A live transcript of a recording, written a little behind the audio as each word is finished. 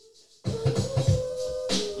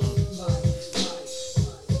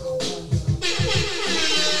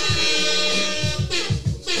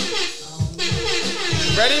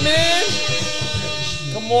ready, man?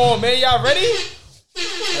 Come on, man. Y'all ready?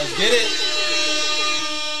 Let's get it.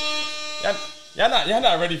 Y'all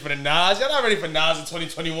not ready for the Nas. Y'all not ready for Nas in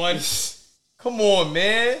 2021. Come on,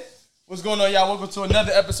 man. What's going on, y'all? Welcome to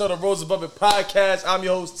another episode of Rose Above It Podcast. I'm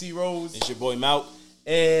your host, T Rose. It's your boy Mout.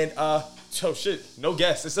 And no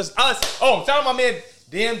guests. It's just us. Oh, shout out my man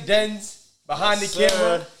Damn Dens behind the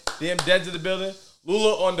camera. Damn Dens in the building.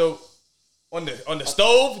 Lula on the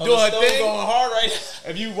stove doing her thing. Going hard right now.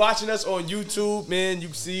 If you watching us on YouTube, man, you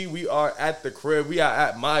can see we are at the crib. We are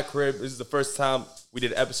at my crib. This is the first time we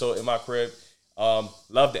did an episode in my crib.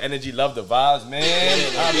 Love the energy, love the vibes, man.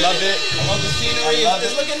 I love it. I love the scenery.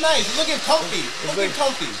 It's looking nice. It's looking comfy. It's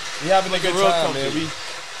comfy. We having a good time, man.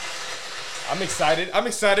 I'm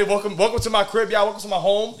excited. Welcome to my crib, y'all. Welcome to my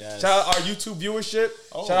home. Yes. Shout out our YouTube viewership.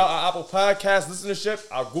 Shout out our Apple Podcast listenership,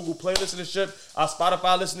 our Google Play listenership, our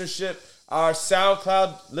Spotify listenership, our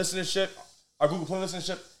SoundCloud listenership, our Google Play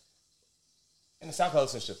listenership, and the SoundCloud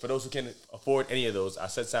listenership. For those who can't afford any of those, I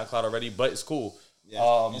said SoundCloud already, but it's cool.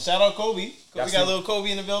 Yeah. And shout out Kobe. Got a little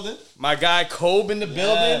Kobe in the building. My guy Kobe in the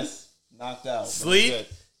building. Yes. Knocked out. Sleep.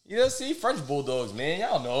 You know, see, French Bulldogs, man.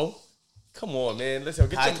 Y'all know. Come on, man. Let's go.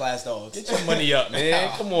 High class dogs. Get your money up, man.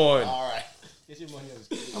 Come on. All right. Get your money up.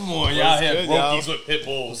 Come on, y'all have brokies with pit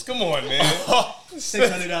bulls. Come on, man.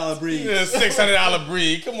 $600 breed. Yeah, $600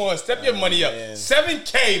 breed. Come on, step your money up. Man.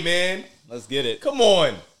 $7K, man. Let's get it. Come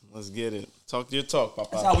on. Let's get it. Talk your talk, Papa.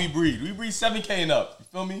 That's how we breed. We breed $7K and up. You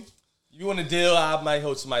feel me? You want a deal? I might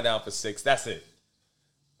hold somebody down for $6.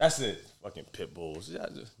 That's it. Fucking pit bulls.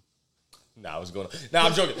 Nah, what's going on? Nah,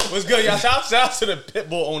 I'm joking. What's good, y'all? Shout out to the pit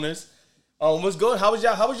bull owners. What's good? How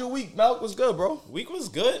was your week, Mal? What's good, bro? Week was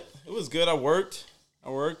good. It was good. I worked.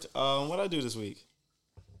 What did I do this week?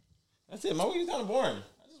 That's it. My week was kind of boring.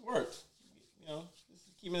 I just worked. You know, just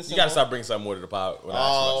keeping it simple. You gotta start bringing something more to the pod.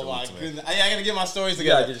 Oh my goodness! I gotta get my stories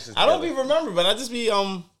together. I don't even remember, but I just be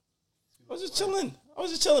I was just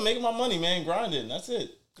chilling, making my money, man, grinding. That's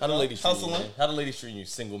it. How the ladies treat you, hustling? man? How the ladies treating you?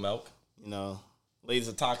 Single milk? You know, ladies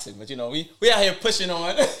are toxic, but you know we out here pushing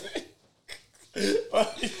on.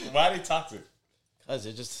 Why are they toxic? Cause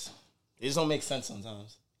they just don't make sense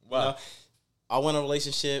sometimes. Wow. You know, I want a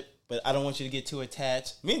relationship, but I don't want you to get too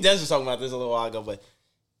attached. Me and Dennis were talking about this a little while ago, but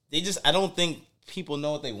I don't think people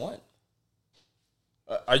know what they want.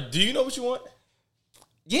 Do you know what you want?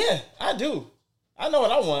 Yeah, I do. I know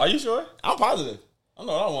what I want. Are you sure? I'm positive. I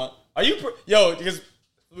know what I want. Are you because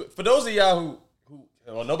for those of y'all who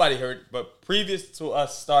well, nobody heard, but previous to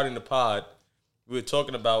us starting the pod, we were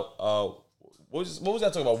talking about what was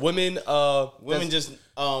that talking about? Women just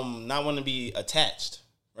not want to be attached,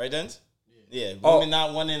 right, Dennis? Yeah, women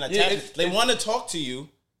not wanting attachment. They want to talk to you,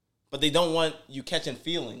 but they don't want you catching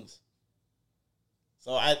feelings.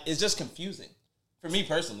 So it's just confusing for me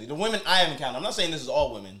personally. The women I have encountered, I'm not saying this is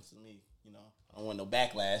all women. To me, you know, I don't want no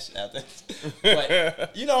backlash out there.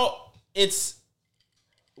 But you know, it's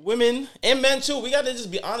women and men too. We got to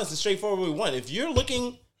just be honest and straightforward what we want. If you're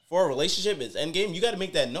looking for a relationship, it's end game. You got to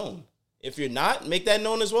make that known. If you're not, make that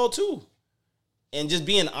known as well too. And just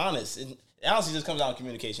being honest. And it honestly just comes down to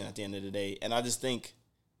communication at the end of the day. And I just think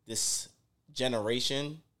this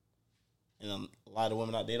generation and a lot of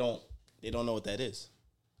women out, they don't know what that is.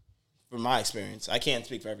 From my experience. I can't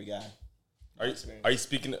speak for every guy. Are you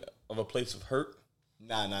speaking of a place of hurt?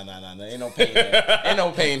 Nah. Ain't no pain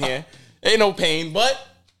here. Ain't no pain, but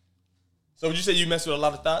so would you say you mess with a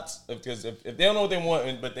lot of thoughts? Because if they don't know what they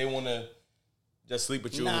want, but they want to just sleep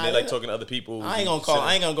with you and they like talking to other people. I ain't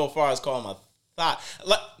gonna go far as calling my thought.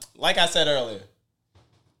 Like I said earlier,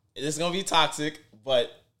 it's gonna be toxic,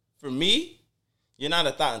 but for me, you're not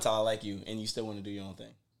a thought until I like you, and you still want to do your own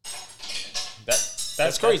thing.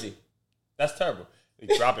 That's crazy. That's terrible.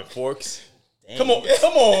 They dropping forks. Damn. Come on,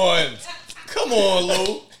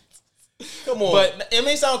 Lou. Come on. But it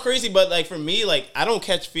may sound crazy, but like for me, like I don't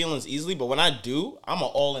catch feelings easily. But when I do, I'm an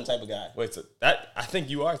all-in type of guy. Wait, so I think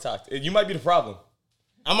you are toxic. You might be the problem.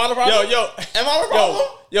 Am I the problem? Yo, am I the problem?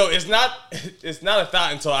 Yo, it's not a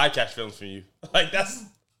thought until I catch feelings for you. Like that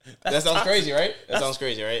sounds toxic. crazy, right? That sounds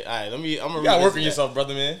crazy, right? All right, you gotta work on yourself,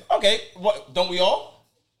 brother, man. Okay, what? Don't we all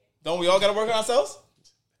gotta work on ourselves?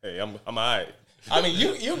 Hey, I'm alright. I mean,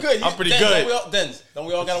 you good. I'm pretty good. Don't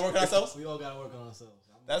we all gotta work on ourselves? We all gotta work on ourselves.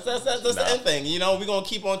 That's the end thing. You know, we're gonna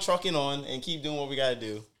keep on trucking on and keep doing what we gotta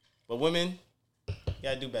do. But women, you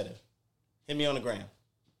gotta do better. Hit me on the gram.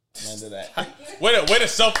 End of that. Way to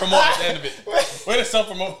self-promote at the end of it. Way to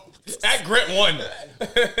self-promote. At Grant1.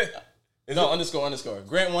 No, underscore.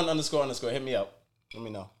 Grant1__. Hit me up. Let me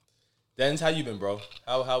know. Dens, how you been, bro?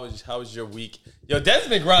 How was your week? Yo, Dens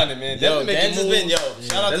been grinding, man. Dens has been,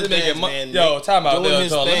 shout out to Dens, man. Yo, time out. Doing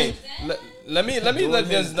his thing. let his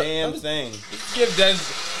Denz damn thing. give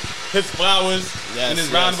Denz his flowers and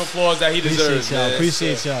his round of applause that he deserves.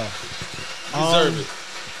 Appreciate y'all. Deserve it.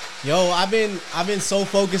 Yo, I've been so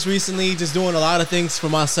focused recently, just doing a lot of things for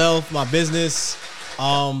myself, my business.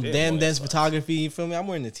 Damn Denz photography. You feel me? I'm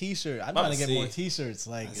wearing the t-shirt. I'm trying to get more t-shirts.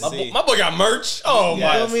 Like my boy got merch. Oh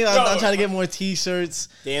my! You feel me? I'm trying to get more t-shirts.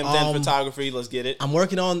 Damn Denz photography. Let's get it. I'm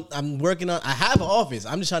working on. I have an office.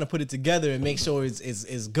 I'm just trying to put it together and make sure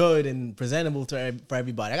it's good and presentable for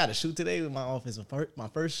everybody. I got a shoot today with my office. My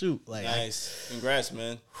first shoot. Like nice. Congrats,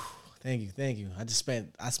 man. Thank you.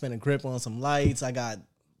 I spent a grip on some lights. I got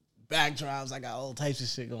backdrops. I got all types of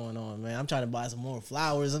shit going on, man. I'm trying to buy some more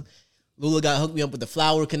flowers. Lula got hooked me up with the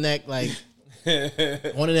Flower Connect. Like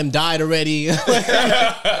one of them died already. You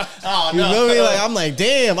feel me? Like I'm like,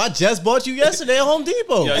 damn, I just bought you yesterday at Home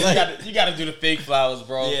Depot. Yo, you gotta do the fake flowers,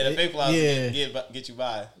 bro. Yeah, the fake flowers get you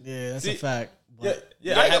by. Yeah, that's a fact.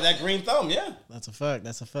 Yeah, I have that green thumb. Yeah, that's a fact.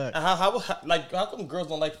 How come girls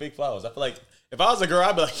don't like fake flowers? I feel like if I was a girl,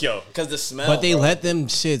 I'd be like, yo, because the smell. But they let them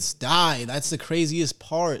shits die. That's the craziest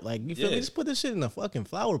part. Like you feel me? Just put this shit in a fucking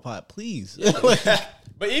flower pot, please.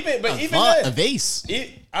 But even then, a vase.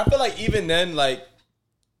 I feel like even then, like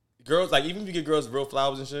girls, like even if you get girls real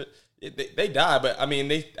flowers and shit, they die. But I mean,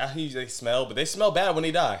 they smell, but they smell bad when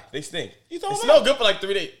they die. They stink. They smell good for like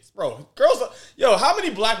 3 days, bro. Girls, how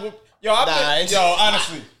many black?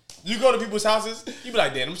 Honestly, you go to people's houses, you be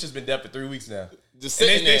like, damn, them shit's been dead for 3 weeks now. Just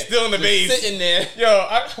sitting there. They still in the vase. Sitting there. Yo,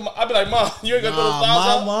 I be like, Mom, you ain't gonna throw those flowers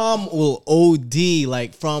out? My mom will OD.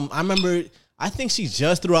 Like I remember, I think she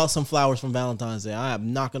just threw out some flowers from Valentine's Day. I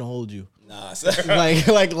am not gonna hold you. Nah,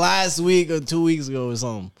 like last week or 2 weeks ago or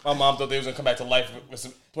something. My mom thought they was gonna come back to life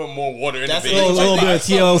with put more water in the vase. A little bit of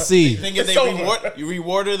TLC. They think if you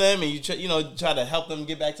rewater them and you try to help them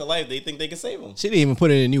get back to life, they think they can save them. She didn't even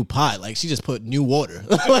put it in a new pot. Like she just put new water.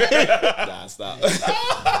 Nah, stop.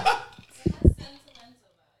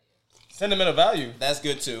 Sentimental value. That's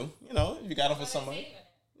good too. If you got them for somebody.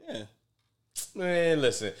 Yeah. Man,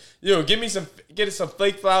 listen. Yo, get some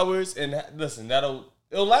fake flowers and listen, it'll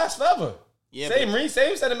last forever. Yeah,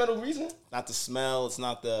 same sentimental reason. Not the smell. It's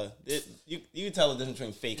not you can tell the difference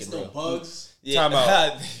between fake and real. Bugs. Yeah.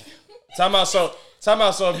 Time out. So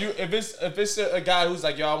if it's a guy who's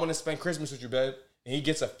like, yo, I want to spend Christmas with you, babe, and he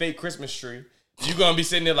gets a fake Christmas tree, you gonna be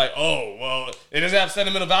sitting there like, oh, well, it doesn't have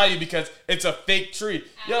sentimental value because it's a fake tree.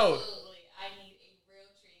 Yo, absolutely, I need a real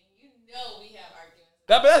tree. You know we have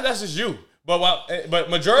arguments. That's just you. But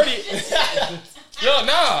majority,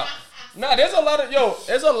 Nah, there's a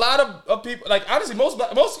lot of people. Like honestly, most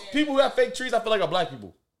people who have fake trees, I feel like are black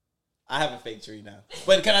people. I have a fake tree now.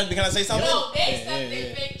 But can I say something? No, they stepped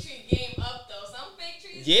their fake tree game up though. Some fake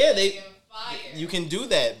trees, fire. You can do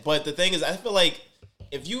that. But the thing is, I feel like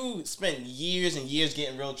if you spend years and years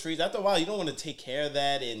getting real trees, after a while, you don't want to take care of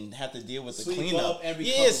that and have to deal with the cleanup.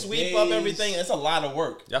 Sweep up everything. It's a lot of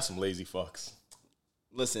work. Y'all some lazy fucks.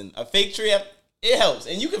 Listen, a fake tree, it helps,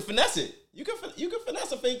 and you can finesse it. You can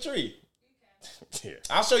finesse a fake tree. Yeah.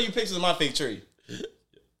 I'll show you pictures of my fake tree.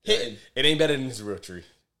 Hitting. It ain't better than this real tree.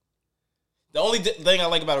 The only thing I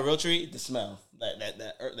like about a real tree, the smell,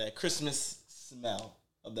 that Christmas smell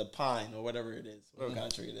of the pine or whatever it is, whatever kind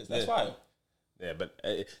of tree it is. That's fire. Yeah, but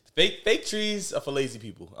fake trees are for lazy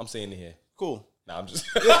people. I'm saying it here. Cool. Nah, I'm just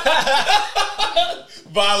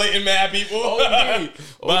violating mad people.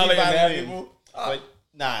 Violating mad people. But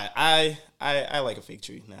nah, I like a fake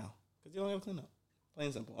tree now because you don't have to clean up. Plain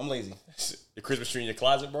and simple. I'm lazy. Your Christmas tree in your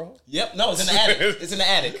closet, bro? Yep. No, it's in the attic. It's in the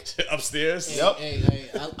attic. Upstairs? Yep. Hey,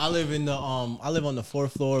 I live in I live on the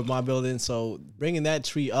 4th floor of my building, so bringing that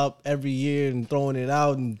tree up every year and throwing it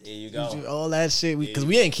out and there you go. All that shit, because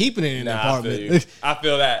we ain't keeping it in the apartment. I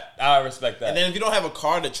feel that. I respect that. And then if you don't have a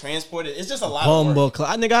car to transport it, it's just a lot of work.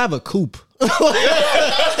 I have a coupe.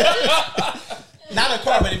 Not a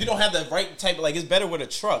car, but if you don't have the right type, like it's better with a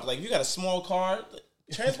truck. Like if you got a small car,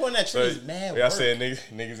 transporting that tree is mad work. Y'all saying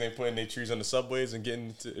niggas ain't putting their trees on the subways and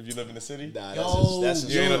getting to, if you live in the city? Nah, that's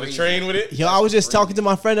you ain't on the train with it? Yo, I was just talking to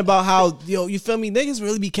my friend about how, you feel me? Niggas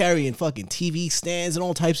really be carrying fucking TV stands and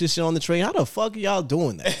all types of shit on the train. How the fuck are y'all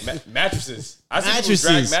doing that? Mattresses. I see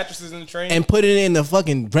people drag mattresses in the train. And put it in the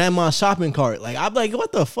fucking grandma's shopping cart. Like, I'm like,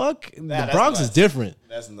 what the fuck? The Bronx is different.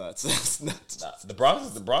 That's nuts. That's nuts. Nah,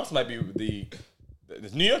 the Bronx might be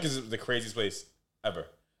New York is the craziest place ever.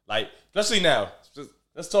 Like, especially now.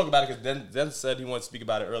 Let's talk about it because Den said he wanted to speak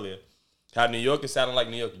about it earlier. How New York is sounding like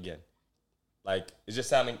New York again. Like it's just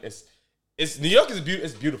sounding. It's New York is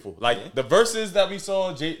beautiful. Like the verses that we saw,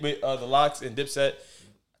 with the Lox and Dipset.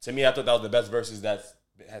 To me, I thought that was the best verses that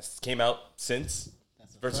has came out since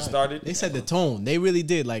verses started. They set the tone. They really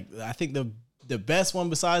did. Like I think the the best one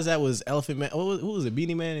besides that was Elephant Man. Who was it?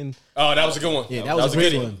 Beanie Man and that was a good one. Yeah, that was a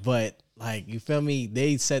great one. But like, you feel me?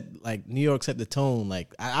 They set like New York set the tone.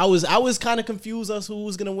 Like I was kind of confused as who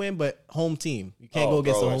was gonna win, but home team. You can't go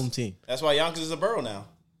against the home team. That's why Yonkers is a borough now.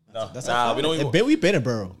 That's we don't even. We've been a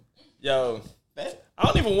borough. Yo, I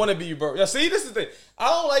don't even want to be borough. Yo, see, this is the thing. I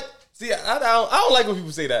don't like. See, I don't like when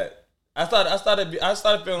people say that. I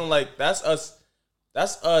started feeling like that's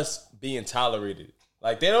us being tolerated.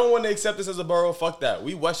 Like they don't want to accept us as a borough. Fuck that.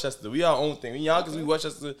 We Westchester. We our own thing. We Yonkers. We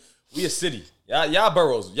Westchester. We a city. Y'all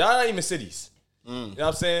boroughs. Y'all not even cities. You know what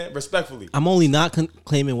I'm saying? Respectfully. I'm only not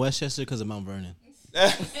claiming Westchester because of Mount Vernon.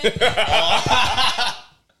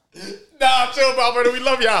 Nah, chill, Mount Vernon. We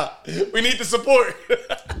love y'all. We need the support.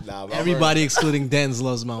 Everybody excluding Denz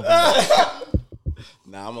loves Mount Vernon.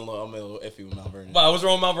 Nah, I'm a little iffy with Mount Vernon. Wow, what's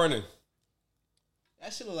wrong with Mount Vernon?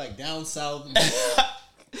 That shit look like down south.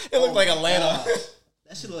 It looked like Atlanta.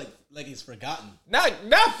 That shit look like it's forgotten. Not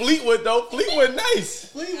Fleetwood though. Fleetwood nice.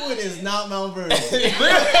 Fleetwood is not Mount Vernon.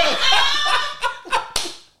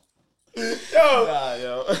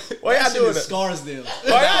 Yo. Why y'all doing that? Scarsdale.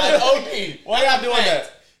 Why y'all doing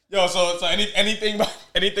that? Yo, so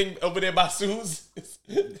anything over there by Sue's?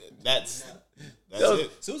 That's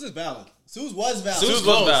it. Sue's is valid. Sue's was valid. Sue's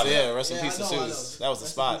was valid. Yeah, rest in peace to Sue's. That was the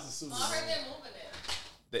spot. I heard they're moving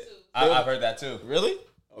there. I've heard that too. Really?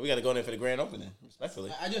 Oh, we got to go in there for the grand opening.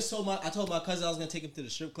 Respectfully. I told my cousin I was gonna take him to the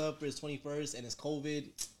strip club for his 21st, and it's COVID.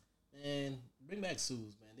 Man, bring back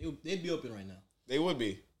Sue's, man. They'd be open right now. They would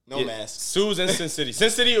be. No mask. Sue's in Sin City. Sin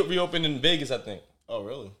City reopened in Vegas, I think. Oh,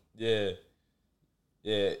 really? Yeah.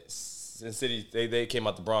 Sin City, they came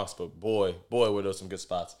out the Bronx, but boy, were those some good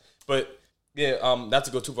spots. But yeah, not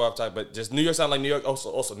to go too far off topic, but just New York sound like New York.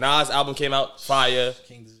 Also, Nas' album came out, fire.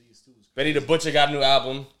 King Disease too. Benny the Butcher got a new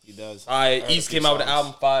album. He does. East came out with an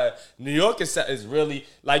album, fire. New York is really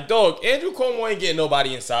like, dog. Andrew Cuomo ain't getting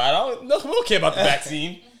nobody inside. We don't care about the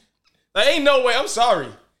vaccine. Like, ain't no way. I'm sorry.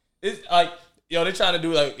 It's like, yo, they trying to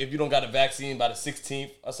do like if you don't got a vaccine by the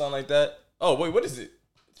 16th or something like that. Oh wait, what is it?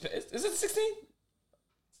 Is it the 16th?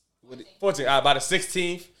 14th. By the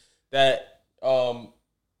 16th, that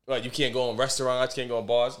you can't go in restaurants, can't go in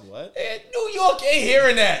bars. What? New York ain't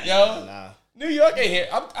hearing that, yo. Nah. New York ain't here.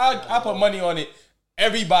 I put money on it.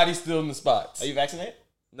 Everybody's still in the spots. Are you vaccinated?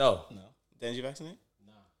 No. Dan, you vaccinated?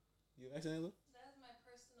 No. You vaccinated, Luke? That's my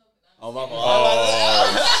personal. Oh, my fault.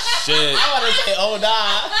 Oh, shit. I want to say,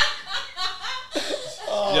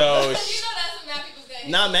 Yo. You know that's what mad people say.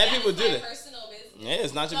 Nah, mad people do that. Personal business. Yeah,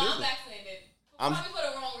 it's not your business. I'm vaccinated. Probably for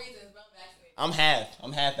the wrong reasons, but I'm vaccinated.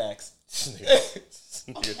 I'm half vax.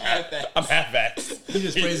 I'm half vaxxed. He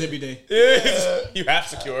just prays every day. You half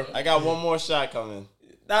secure. I got one more shot coming.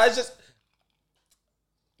 Nah, it's just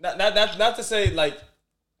not to say like.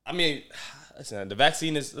 I mean, listen, the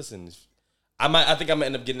vaccine is. Listen, I think I'm gonna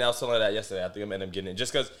end up getting out something like that yesterday. I think I'm gonna end up getting it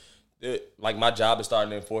just because, like, my job is starting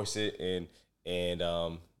to enforce it, and you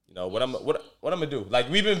know what I'm gonna do. Like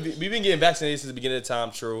we've been getting vaccinated since the beginning of the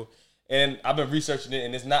time, true, and I've been researching it,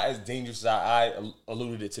 and it's not as dangerous as I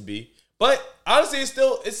alluded it to be. But honestly,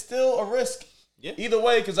 it's still a risk. Yeah. Either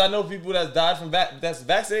way, because I know people that died from that's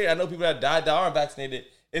vaccinated. I know people that died that aren't vaccinated.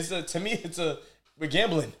 To me, we're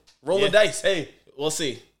gambling. Roll the dice. Hey, we'll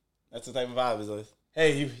see. That's the type of vibe it's like.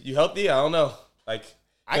 Hey, you healthy? I don't know. Like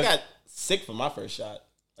I got sick for my first shot.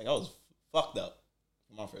 Like I was fucked up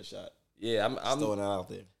for my first shot. Yeah, I'm throwing that out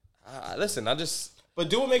there. Listen, But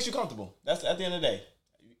do what makes you comfortable. That's at the end of the day.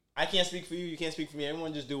 I can't speak for you. You can't speak for me.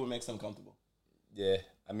 Everyone just do what makes them comfortable. Yeah,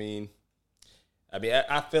 I mean, I feel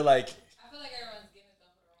like everyone's getting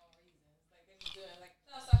stuff for the wrong reasons. Like they're just doing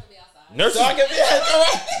soccer be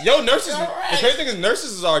outside. Yo, nurses. The crazy thing is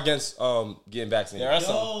nurses are against getting vaccinated.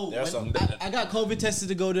 There are some. I got COVID tested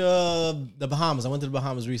to go to the Bahamas. I went to the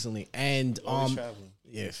Bahamas recently, and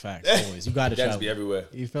yeah, facts. Always, you got to travel. Be everywhere.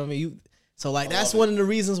 You feel me? So that's one of the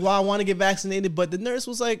reasons why I want to get vaccinated. But the nurse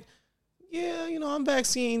was like, yeah, I'm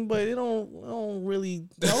vaccinated, but it don't really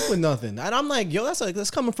help with nothing. And I'm like, yo, that's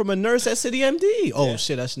coming from a nurse at City MD. Oh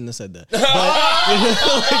shit, I shouldn't have said that.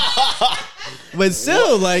 But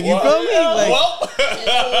still, like, you feel me? Like,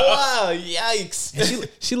 wow, yikes. And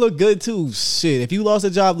she looked good too. Shit, if you lost a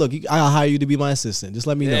job, look, I'll hire you to be my assistant. Just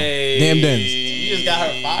let me know. Hey. Damn Denz. You just got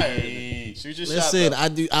her fired. Listen,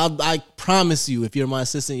 I promise you, if you're my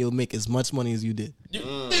assistant, you'll make as much money as you did. You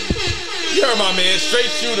heard my man,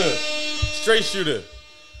 straight shooter.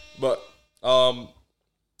 But I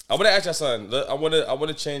want to ask y'all something. I want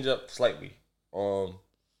to change up slightly.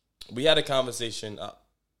 We had a conversation. I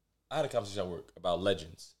had a conversation at work about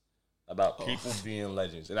legends, about people being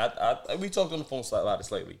legends, and we talked on the phone about it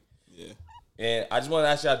slightly. Yeah. And I just want to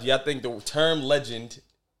ask y'all: do y'all think the term legend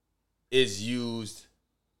is used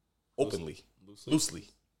openly, loosely.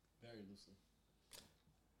 Very loosely.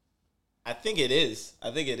 I think it is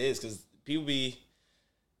because people be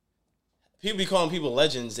calling people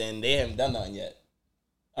legends and they haven't done nothing yet.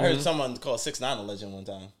 I heard someone call 6ix9ine a legend one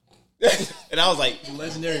time, and I was like,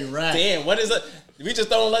 Legendary rap. damn, what is it? We just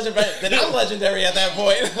throwing legend back. Then I'm legendary at that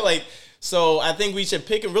point. Like, so I think we should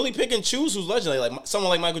pick and choose who's legendary. Like someone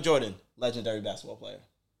like Michael Jordan, legendary basketball player.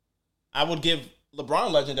 I would give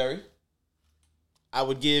LeBron legendary. I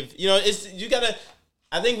would give,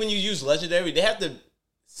 I think when you use legendary, they have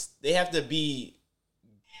to be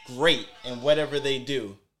great in whatever they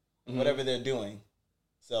do, whatever they're doing.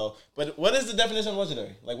 So, but what is the definition of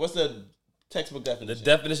legendary? Like, what's the textbook definition? The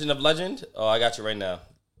definition of legend? Oh, I got you right now.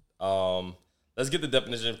 Let's get the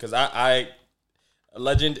definition because a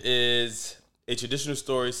legend is a traditional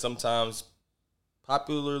story, sometimes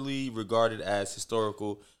popularly regarded as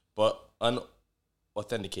historical but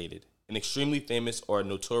unauthenticated. An extremely famous or a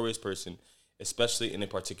notorious person, especially in a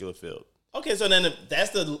particular field. Okay, so then if that's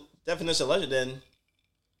the definition of legend, then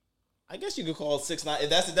I guess you could call 6ix9ine. If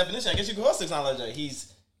that's the definition, I guess you could call 6ix9ine legendary.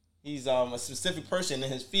 He's a specific person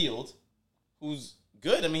in his field who's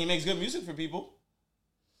good. I mean, he makes good music for people.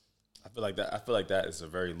 I feel like that is a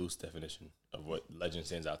very loose definition of what legend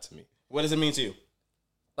stands out to me. What does it mean to you?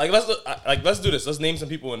 Let's do this. Let's name some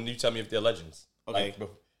people and you tell me if they're legends. Okay.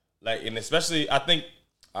 And especially, I think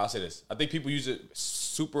I'll say this. I think people use it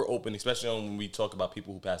super open, especially when we talk about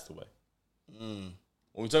people who passed away. When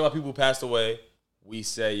we talk about people who passed away, we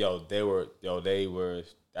say, they were,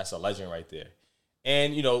 that's a legend right there.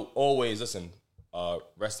 And, always, listen,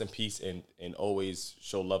 rest in peace and always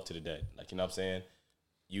show love to the dead. Like, you know what I'm saying?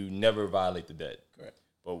 You never violate the dead. Correct.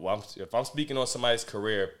 But if I'm speaking on somebody's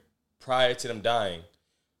career prior to them dying,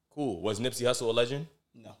 cool. Was Nipsey Hussle a legend?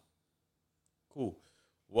 No. Cool.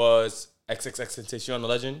 Was XXXTentacion a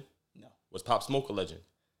legend? No. Was Pop Smoke a legend?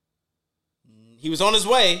 He was on his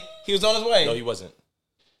way. No, he wasn't.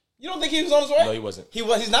 You don't think he was on his way? No, he wasn't.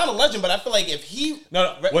 He's not a legend, but I feel like if he...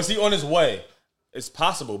 No. Was he on his way? It's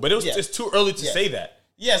possible, but it's too early to say that.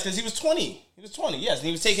 Yes, because he was 20. He was 20, yes. And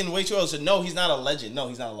he was taken way too early. So, no, he's not a legend. No,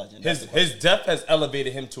 he's not a legend. His death has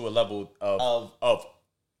elevated him to a level of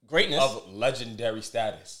greatness. Of legendary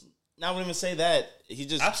status. I wouldn't even say that. He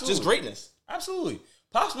just greatness. Absolutely.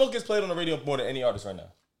 Pop Smoke gets played on the radio more than any artist right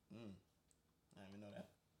now. I didn't even know that.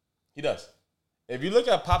 He does. If you look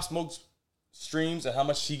at Pop Smoke's streams and how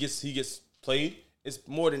much he gets played, it's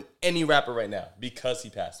more than any rapper right now because he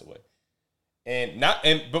passed away.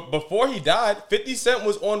 But before he died, 50 Cent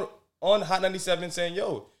was on Hot 97 saying,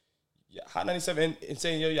 Hot 97 and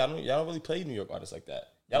saying, y'all don't really play New York artists like that.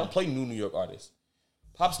 Y'all don't play New York artists.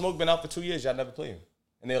 Pop Smoke been out for 2 years, y'all never play him.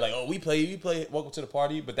 And they're like, we play Welcome to the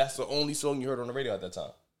Party, but that's the only song you heard on the radio at that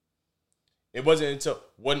time. It wasn't until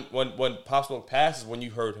when Pop Smoke passed is when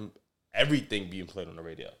you heard him everything being played on the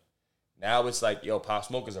radio. Now it's like, Pop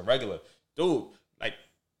Smoke is a regular. Dude, like,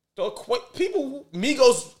 people,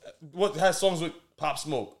 Migos has songs with Pop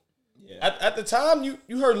Smoke. Yeah. At the time,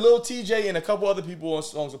 you heard Lil TJ and a couple other people on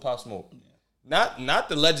songs with Pop Smoke. Yeah. Not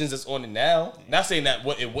the legends that's on it now. Yeah. Not saying that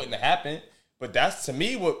it wouldn't have happened, but that's, to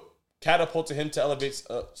me, what catapulted him to elevate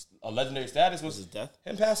a legendary status was his death.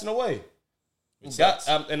 Him passing away.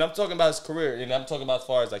 And I'm talking about his career, and I'm talking about as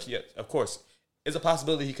far as, like, of course, it's a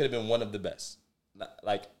possibility he could have been one of the best.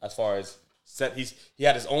 Like, as far as he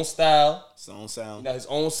had his own style. His own sound. His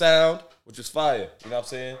own sound, which was fire. You know what I'm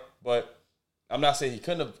saying? But I'm not saying he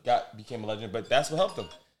couldn't have became a legend, but that's what helped him.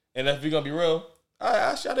 And if you're going to be real, I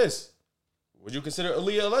ask y'all this. Would you consider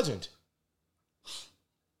Aaliyah a legend?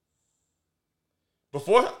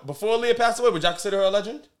 Before Aaliyah passed away, would y'all consider her a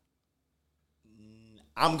legend?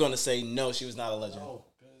 I'm going to say no, she was not a legend. No,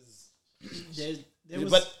 because there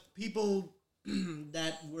was people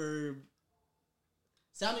that were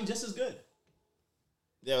sounding just as good.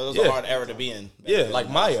 Yeah, it was a hard era to be in. Yeah, like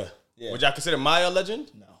Maya. Yeah. Would y'all consider Maya a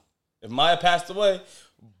legend? No. If Maya passed away,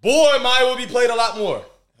 boy, Maya would be played a lot more.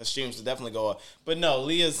 Her streams would definitely go up. But no,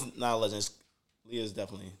 Leah's not a legend. Leah's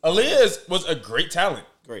definitely. Aaliyah was a great talent.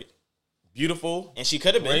 Great. Beautiful. And she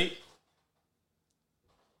could have been.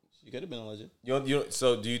 She could have been a legend.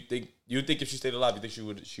 So do you think if she stayed alive, you think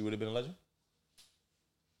she would have been a legend?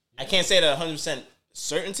 I can't say that 100%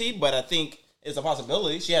 certainty, but I think it's a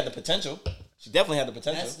possibility. She had the potential. She definitely had the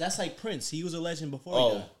potential. That's like Prince. He was a legend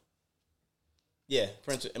before he died. Yeah,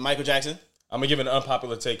 Prince and Michael Jackson. I'm gonna give an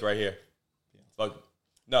unpopular take right here. Yeah. Fuck.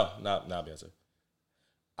 No, not Beyonce.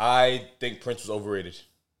 I think Prince was overrated.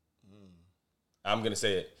 I'm gonna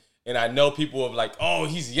say it, and I know people are like, "Oh,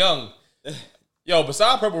 he's young." Yo,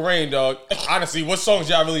 beside Purple Rain, dog. Honestly, what songs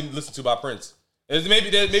y'all really listen to by Prince? Maybe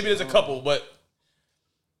there's a couple, but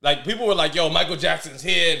Like, people were like, yo, Michael Jackson's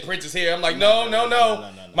here and Prince is here. I'm like, no.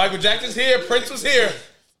 Michael Jackson's here, Prince was here.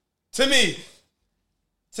 To me.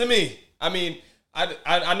 I mean,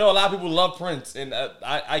 I know a lot of people love Prince, and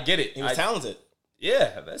I get it. He was talented.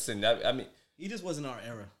 Yeah, listen, I mean. He just wasn't our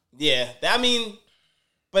era. Yeah, I mean,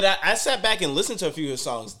 but I sat back and listened to a few of his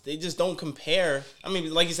songs. They just don't compare. I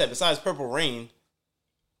mean, like you said, besides Purple Rain,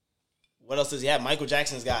 what else does he have? Michael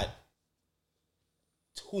Jackson's got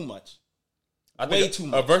too much. Way too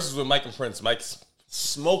much. A versus with Mike and Prince. Mike's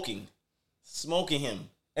smoking him.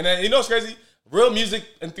 And then, you know what's crazy? Real music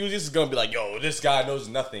enthusiasts is going to be like, yo, this guy knows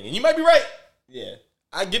nothing. And you might be right. Yeah.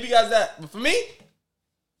 I give you guys that. But for me,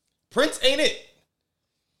 Prince ain't it.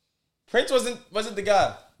 Prince wasn't the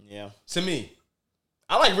guy. Yeah. To me.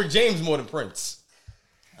 I like Rick James more than Prince.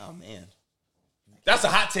 Oh, man. That's a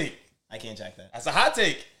hot take. I can't jack that. That's a hot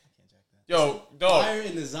take. I can't jack that. Yo, dog. Fire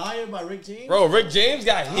and Desire by Rick James? Bro, Rick James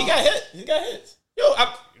got hit. He got hit. He got hits. Yo,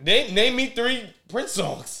 name me 3 Prince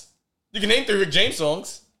songs. You can name 3 Rick James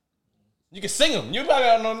songs. You can sing them. You probably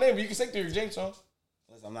don't know the name, but you can sing 3 Rick James songs.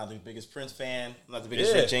 Listen, I'm not the biggest Prince fan. I'm not the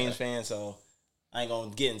biggest Rick James fan, so I ain't going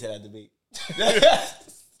to get into that debate.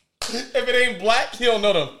 If it ain't black, he don't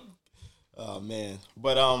know them. Oh, man.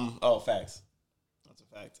 But, facts. That's a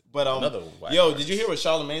fact. But, did you hear what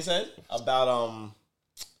Charlamagne said about,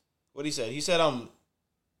 what he said? He said,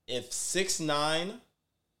 if 6ix9ine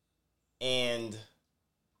and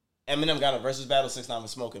Eminem got a versus battle, 6ix9ine would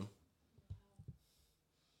smoke him.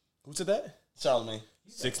 Who said that? Charlamagne.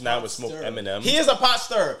 6ix9ine would smoke Eminem. He is a pot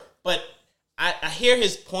stirrer, but I hear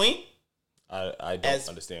his point. I don't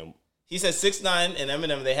understand. He said 6ix9ine and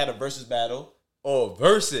Eminem, they had a versus battle. Oh,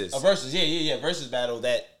 versus. A versus, yeah. Versus battle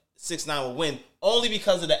that 6ix9ine would win only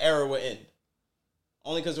because of the era we're in.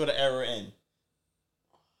 Only because of the era we're in.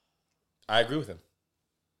 I agree with him.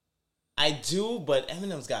 I do, but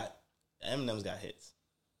Eminem's got hits.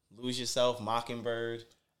 Lose Yourself, Mockingbird,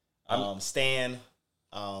 Stan.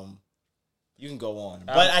 You can go on.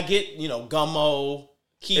 But I get, Gummo,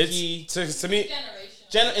 Kiki. To me,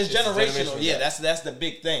 it's generational. Yeah, that's the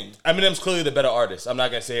big thing. Eminem's clearly the better artist. I'm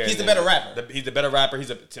not gonna say he's the better rapper. He's the better rapper.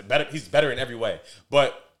 He's better in every way.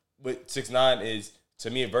 But with 6ix9ine is, to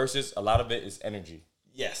me, versus, a lot of it is energy.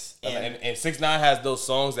 Yes, and 6ix9ine has those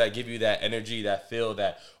songs that give you that energy, that feel,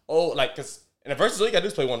 that because in a versus, all you gotta do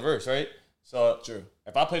is play one verse, right? So true.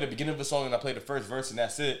 If I play the beginning of a song and I play the first verse and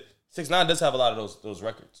that's it, 6ix9ine does have a lot of those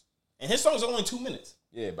records. And his songs are only 2 minutes.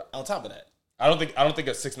 Yeah, but on top of that, I don't think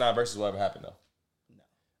a 6ix9ine versus will ever happen though. No,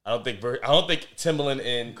 I don't think Timbaland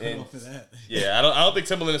and yeah, I don't think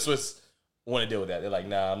Timbaland and Swizz want to deal with that. They're like,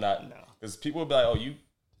 nah, I'm not. No, because people will be like, oh, you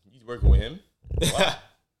working with him? Wow.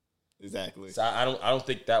 Exactly. So I don't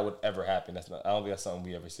think that would ever happen. I don't think that's something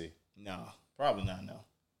we ever see. No, probably not. No.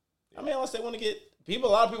 I mean, unless they want to get people.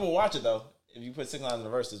 A lot of people will watch it though. If you put 6ix9ine in the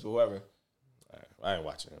verses, or whoever. I ain't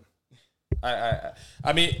watching him.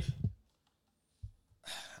 I mean,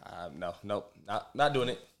 no, not doing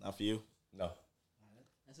it. Not for you. No.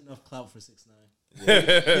 That's enough clout for 6ix9ine. Yeah.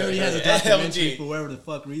 He already has a documentary for whatever the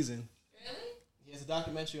fuck reason. Really? He has a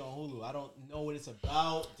documentary on Hulu. I don't know what it's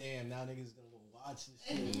about. Damn, now niggas gonna go watch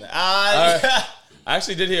this shit. I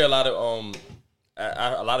actually did hear a lot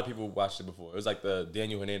of people watched it before. It was like the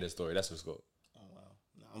Daniel Hernandez story. That's what's called. Oh wow,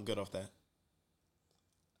 no, I'm good off that.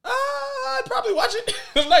 I'd probably watch it.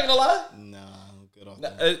 I'm not gonna lie. Nah, I'm good off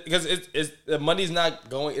that. Because it's the money's not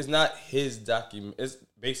going. It's not his document. It's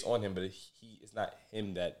based on him, but it's not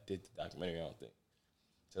him that did the documentary. I don't think.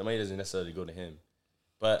 So the money doesn't necessarily go to him.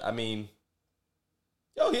 But I mean,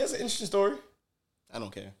 he has an interesting story. I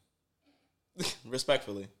don't care.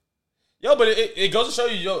 Respectfully. But it goes to show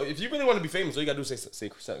you, if you really want to be famous, all you gotta do is say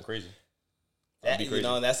something crazy. Be crazy.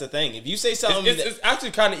 And that's the thing. If you say something, it's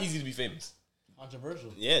actually kind of easy to be famous.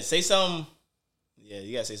 Controversial. Yeah, say something. Yeah,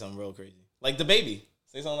 you gotta say something real crazy, like the baby.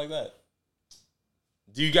 Say something like that.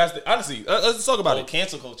 Do you guys honestly? Let's talk about it.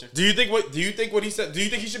 Cancel culture. Do you think what he said? Do you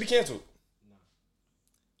think he should be canceled?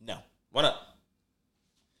 No. Why not?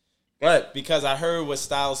 Right. Because I heard what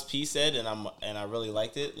Styles P said, and I really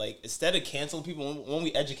liked it. Like, instead of canceling people, when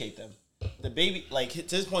we educate them, the baby, like to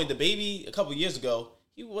this point, the baby a couple years ago,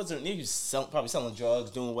 he was probably selling drugs,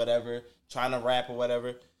 doing whatever, trying to rap or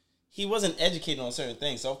whatever. He wasn't educated on certain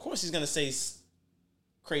things, so of course he's gonna say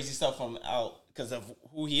crazy stuff from out because of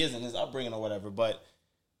who he is and his upbringing or whatever. But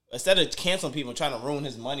instead of canceling people, trying to ruin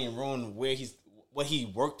his money and ruin what he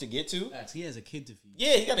worked to get to. He has a kid to feed.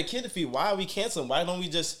 Yeah, he got a kid to feed. Why are we canceling? Why don't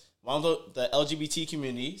the LGBT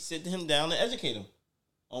community sit him down and educate him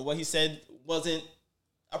on what he said wasn't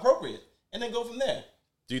appropriate, and then go from there?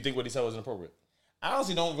 Do you think what he said wasn't appropriate? I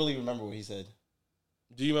honestly don't really remember what he said.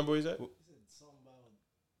 Do you remember what he said? He said something about,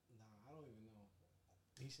 I don't even know.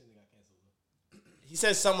 He he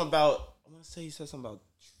said something about. I want to say he said something about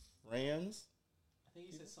trans. I think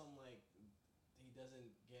he said something like he doesn't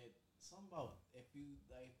get something about if you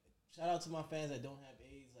like. Shout out to my fans that don't have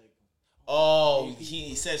AIDS. Like,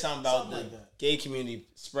 he said something about the gay community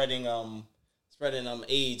spreading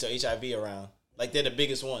AIDS or HIV around. Like they're the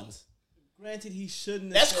biggest ones. Granted, he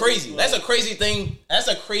shouldn't. That's crazy. That's a crazy thing. That's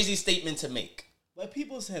a crazy statement to make. But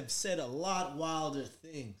people have said a lot wilder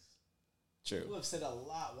things. True. People have said a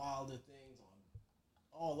lot wilder things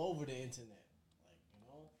all over the internet. Like, you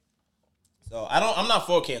know. So I'm not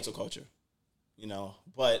for cancel culture, you know,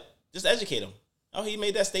 but just educate him. Oh, he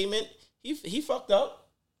made that statement. He fucked up.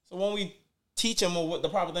 So when we teach him what the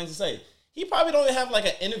proper things to say, he probably don't even have like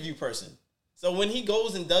an interview person. So when he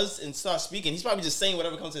goes and does and starts speaking, he's probably just saying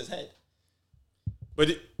whatever comes to his head.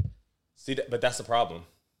 But that's the problem.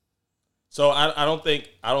 So I don't think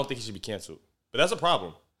he should be canceled. But that's a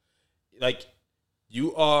problem. Like,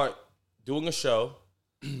 you are doing a show.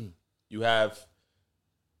 You have,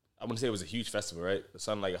 I want to say it was a huge festival, right? There's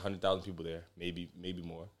something like 100,000 people there, maybe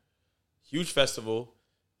more. Huge festival.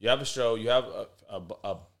 You have a show. You have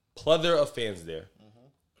a plethora of fans there.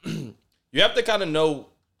 Mm-hmm. You have to kind of know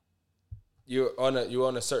you're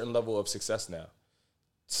on a certain level of success now.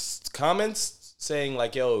 Comments saying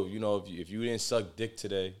like, "Yo, you know, if you didn't suck dick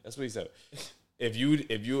today," that's what he said. If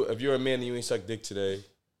you're a man and you ain't suck dick today,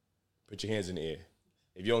 put your hands in the air.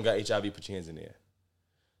 If you don't got HIV, put your hands in the air.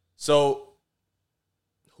 So,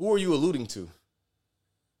 who are you alluding to?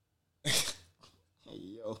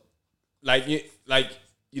 Yo, like you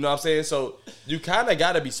know what I'm saying? So you kind of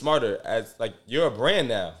got to be smarter. As like, you're a brand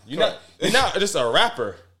now. You're not just a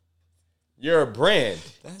rapper. You're a brand.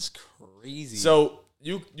 That's crazy. So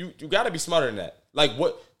you got to be smarter than that. Like,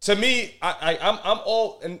 what to me, I'm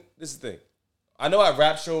all, and this is the thing. I know at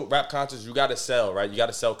rap concerts, you got to sell, right? You got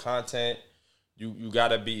to sell content. You got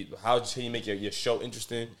to be, how can you make your show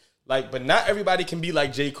interesting? Like, but not everybody can be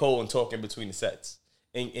like J. Cole and talk in between the sets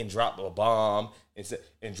and drop a bomb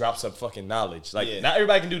and drop some fucking knowledge. Like, not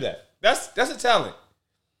everybody can do that. That's a talent.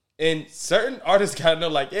 And certain artists got to know,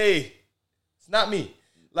 like, hey, it's not me.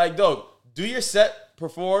 Like, dog, do your set,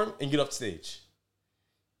 perform, and get off the stage.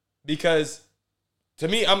 Because to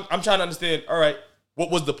me, I'm trying to understand, all right, what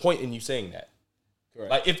was the point in you saying that?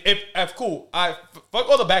 Correct. Like, if cool, fuck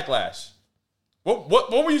all the backlash.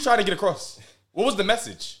 What were you trying to get across? What was the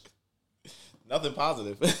message? Nothing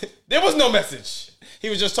positive. There was no message. He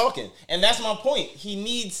was just talking. And that's my point. He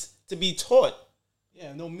needs to be taught.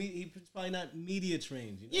 Yeah, he's probably not media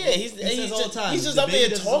trained. You know? Yeah, he's just up there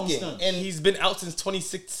talking. And he's been out since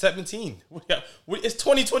 2017. It's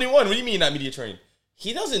 2021. What do you mean not media trained?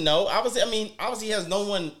 He doesn't know. Obviously he has no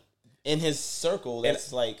one in his circle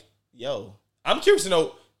that's like, yo. I'm curious to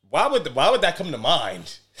know, why would that come to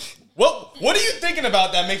mind? What are you thinking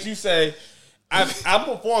about that makes you say, I'm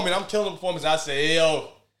performing, I'm killing the performance, I say, hey, yo,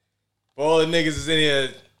 for all the niggas is in here,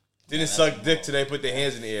 didn't suck dick today, put their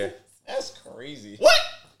hands in the air. That's crazy. What?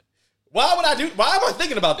 Why am I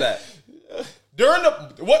thinking about that? During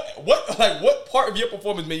what part of your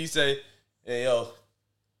performance made you say, hey, yo,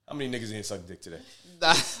 how many niggas in here suck dick today?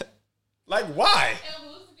 Like, why? And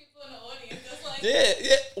who's the people in the audience? That's like,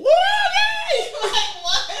 Yeah. What? like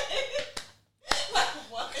what? Like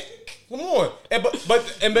what? Come on.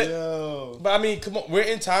 But I mean, come on. We're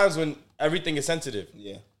in times when everything is sensitive.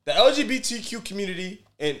 Yeah. The LGBTQ community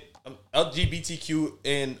and LGBTQ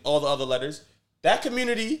and all the other letters, that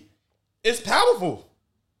community is powerful.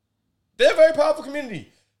 They're a very powerful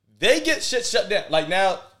community. They get shit shut down. Like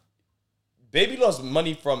now, Baby lost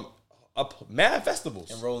money from mad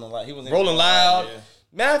festivals. And Rolling Loud. He was Rolling Loud. Yeah.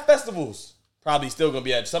 Mad festivals. Probably still going to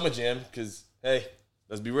be at Summer Jam because, hey,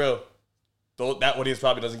 let's be real. That audience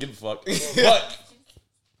probably doesn't give a fuck.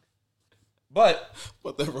 But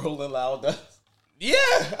what the Rolling Loud does. Yeah,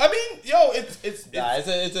 I mean, yo, it's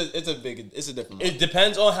a different. It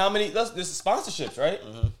depends on how many. This is sponsorships, right?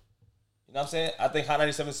 Mm-hmm. You know what I'm saying? I think Hot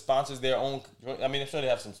 97 sponsors their own. I mean, I'm sure they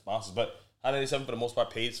have some sponsors, but Hot 97 for the most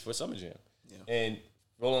part pays for Summer Jam. Yeah. And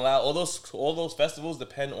Rolling Loud, all those festivals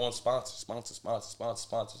depend on sponsors.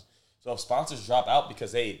 So if sponsors drop out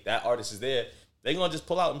because hey, that artist is there, they're gonna just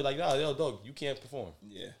pull out and be like, "Nah, yo, dog, you can't perform."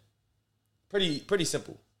 Yeah, pretty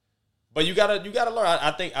simple. But you gotta learn.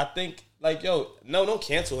 I think like, yo, no, don't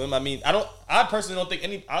cancel him. I mean, I personally don't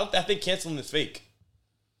think I think canceling is fake.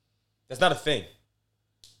 That's not a thing.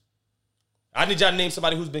 I need y'all to name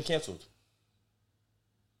somebody who's been canceled.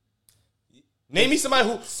 Name me somebody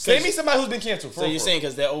who's been canceled. So you're saying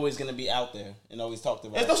because they're always going to be out there and always talked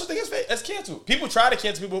about. There's no such thing as canceled. People try to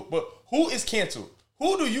cancel people, but who is canceled?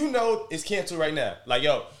 Who do you know is canceled right now? Like,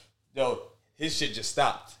 yo, his shit just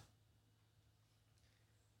stopped.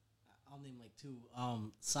 I'll name like two.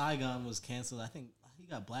 Saigon was canceled. I think he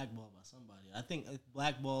got blackballed by somebody. I think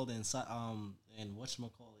blackballed and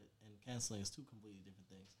whatchamacallit and canceling is two completely different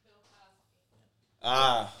things.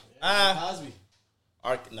 Cosby.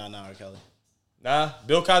 R Kelly. Nah,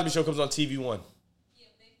 Bill Cosby show comes on TV One. Yeah,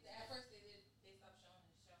 at first they stopped showing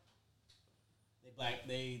the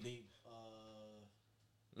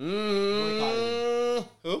show. Boycotted.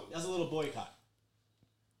 Who? That's a little boycott.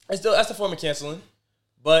 That's a form of canceling,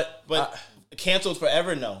 but canceled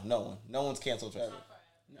forever? No one's canceled forever.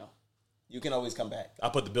 No, you can always come back. I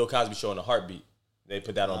put the Bill Cosby show in a heartbeat. They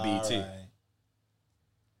put that on BET.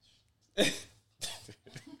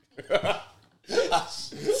 Right.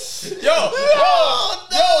 Yo,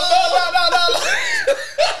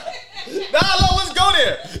 let's go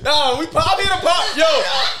there. Nah, I'm here to pod. Yo,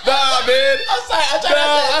 nah, man.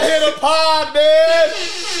 I hear the pod, man.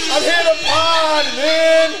 I'm here to pod,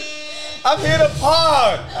 man. I'm here to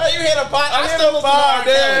pod. You hear the pod? I'm here to pod,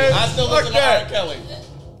 man. I still listen to R. Kelly.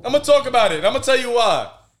 I'm gonna talk about it. I'm gonna tell you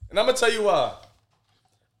why.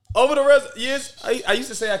 Over the rest years, I used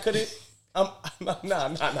to say I couldn't. I'm not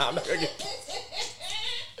gonna get.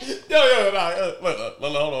 Yo,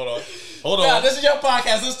 hold on. Nah, this is your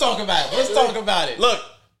podcast. Let's talk about it. Look,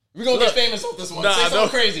 we're gonna get famous off this one. Say something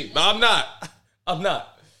crazy. No, I'm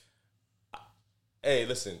not. Hey,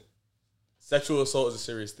 listen. Sexual assault is a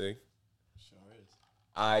serious thing. Sure is.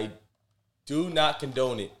 I do not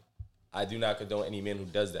condone it. I do not condone any man who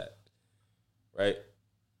does that. Right?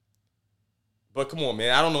 But come on,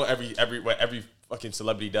 man. I don't know what every fucking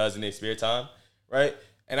celebrity does in their spare time, right?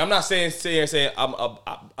 And I'm not saying I'm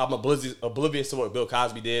oblivious to what Bill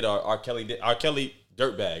Cosby did or R. Kelly did. R. Kelly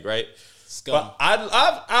dirtbag, right? Scum. But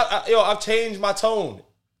I've changed my tone,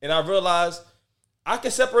 and I realized I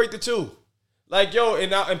can separate the two. Like,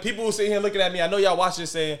 and people who sitting here looking at me, I know y'all watching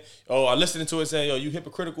this saying, are listening to it saying, you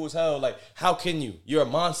hypocritical as hell. Like, how can you? You're a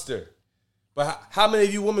monster. But how many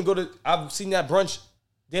of you women I've seen that brunch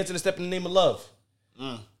dancing a step in the name of love.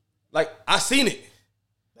 Like, I seen it.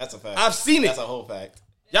 That's a fact. I've seen it. That's a whole fact.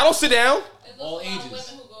 Y'all don't sit down. There's all ages. Women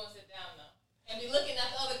who go and sit down though, and be looking at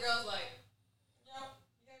the other girls like, yo,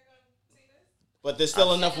 you gotta go see this. But there's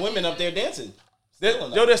still enough women up there dancing.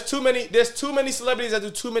 There's too many celebrities that do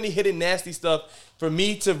too many hidden nasty stuff for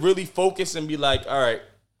me to really focus and be like, all right.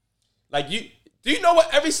 Like, do you know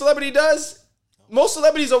what every celebrity does? Most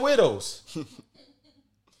celebrities are weirdos.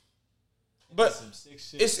 But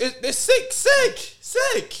it's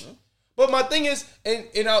sick. But my thing is, and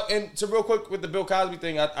so real quick with the Bill Cosby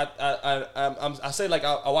thing, I say like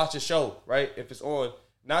I watch a show, right? If it's on,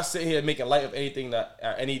 not sit here making light of anything that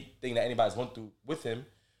anybody's went through with him.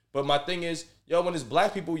 But my thing is, when it's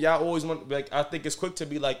black people, y'all always want, like, I think it's quick to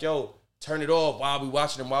be like, turn it off while we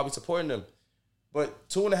watching them, while we supporting them. But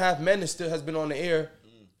 2.5 Men still has been on the air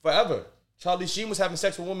forever. Charlie Sheen was having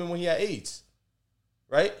sex with women when he had AIDS,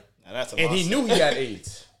 right? And he knew he had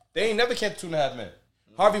AIDS. They ain't never kept 2.5 Men.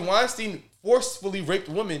 Harvey Weinstein forcefully raped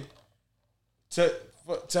women to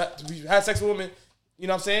have sex with women. You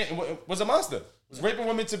know what I'm saying? And was a monster. Was raping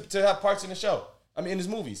women to have parts in the show. I mean, in his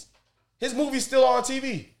movies. His movies still are on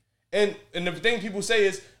TV. And the thing people say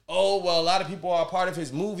is, a lot of people are a part of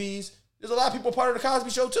his movies. There's a lot of people part of the Cosby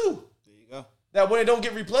Show too. There you go. That when they don't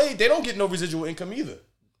get replayed, they don't get no residual income either.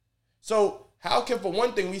 So how can, for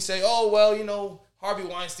one thing, we say, Harvey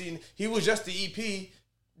Weinstein, he was just the EP.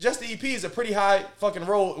 Just the EP is a pretty high fucking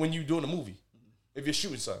role when you're doing a movie. If you're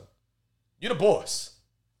shooting something. You're the boss.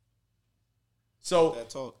 So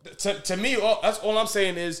to me, that's all I'm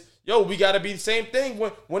saying is, we got to be the same thing.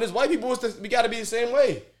 When it's white people, we got to be the same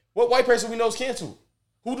way. What white person we know is canceled?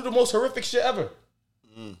 Who do the most horrific shit ever?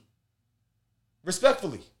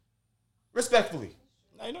 Respectfully.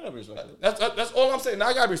 No, you don't have to be respectful. That's all I'm saying. Now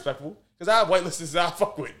I got to be respectful. Because I have white listeners that I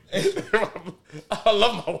fuck with. I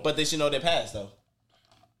love my. But they should know their past, though.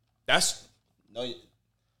 That's. No.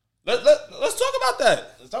 Let's talk about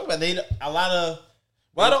that. Let's talk about they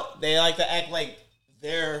like to act like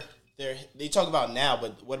they talk about now,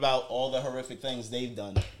 but what about all the horrific things they've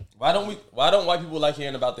done? Why don't white people like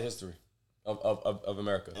hearing about the history of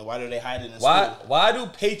America? And why do they hide it in school? Why do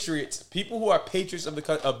patriots, people who are patriots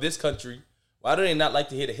of this country, why do they not like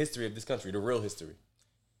to hear the history of this country, the real history?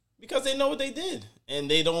 Because they know what they did, and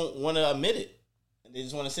they don't want to admit it. And they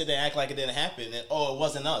just want to sit there and act like it didn't happen, and it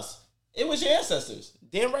wasn't us. It was your ancestors.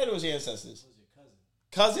 Damn right it was your ancestors. It was your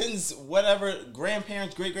cousins, whatever,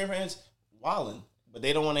 grandparents, great-grandparents, wildin'. But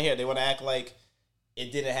they don't want to hear it. They want to act like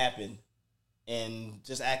it didn't happen, and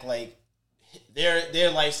just act like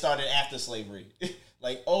their life started after slavery.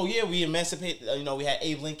 Like, we emancipated. We had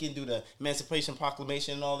Abe Lincoln do the Emancipation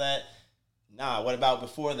Proclamation and all that. Nah, what about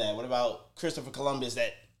before that? What about Christopher Columbus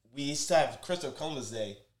that we used to have Christopher Columbus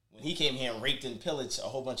Day when he came here and raped and pillaged a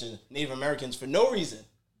whole bunch of Native Americans for no reason.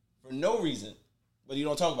 For no reason. But you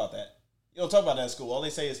don't talk about that. You don't talk about that in school. All they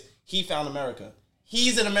say is, he found America.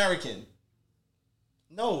 He's an American.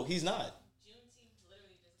 No, he's not.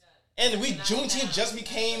 And Juneteenth just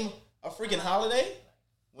became a freaking holiday?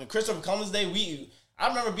 When Christopher Columbus Day, I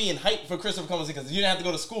remember being hyped for Christopher Columbus Day because you didn't have to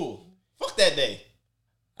go to school. Fuck that day.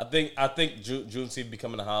 I think Juneteenth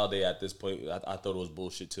becoming a holiday at this point, I thought it was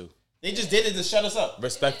bullshit too. They just did it to shut us up.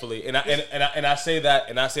 Respectfully. And I say that,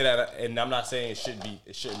 and I'm not saying it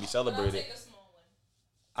shouldn't be celebrated.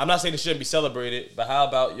 I'm not saying it shouldn't be celebrated, but how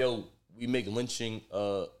about, we make lynching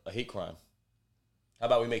a hate crime? How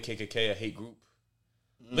about we make KKK a hate group?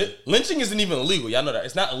 Lynching isn't even illegal. Y'all know that.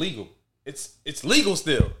 It's not illegal. It's legal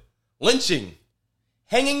still. Lynching.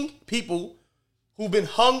 Hanging people who've been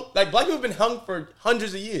hung, like black people have been hung for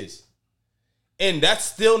hundreds of years. And that's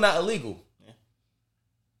still not illegal. Yeah.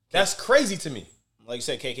 That's crazy to me. Like you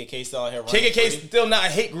said, KKK still out here running. KKK is still not a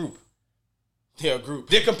hate group. They're a group.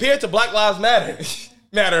 They're compared to Black Lives Matter.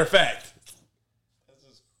 Matter of fact. That's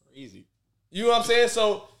just crazy. You know what I'm saying?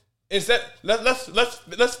 So instead, let's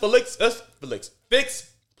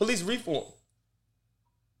fix police reform.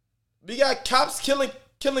 We got cops killing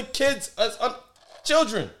kids,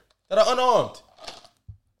 children that are unarmed.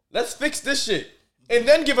 Let's fix this shit and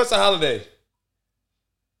then give us a holiday.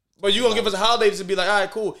 But you gonna give us a holiday to be like, all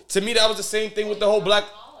right, cool. To me, that was the same thing with the whole black.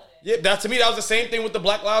 Yeah, that was the same thing with the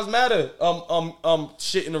Black Lives Matter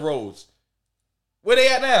shit in the roads. Where they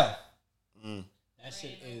at now? That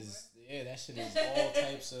shit is all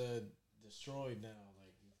types of destroyed now.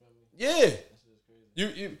 Like, you feel me? Yeah.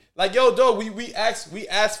 You like, dog, we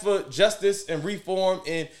asked for justice and reform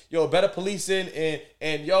and better policing and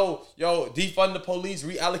defund the police,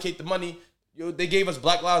 reallocate the money. They gave us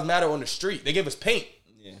Black Lives Matter on the street. They gave us paint.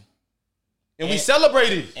 Yeah. And we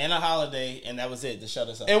celebrated. And a holiday, and that was it to shut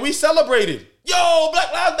us up. And we celebrated.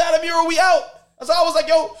 Black Lives Matter mural, we out. So I was like,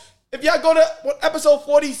 if y'all go to episode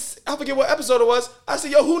 40, I forget what episode it was. I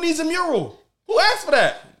said, who needs a mural? Who asked for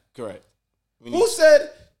that? Correct. Who said,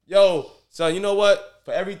 so you know what?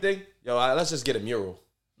 For everything, let's just get a mural.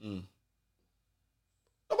 Nobody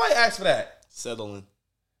asked for that. Settling.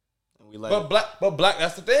 And we like but black,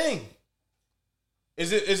 that's the thing.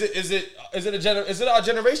 Is it our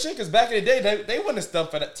generation? Because back in the day, they wouldn't have stood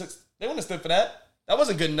for that. They wouldn't have stood for that. That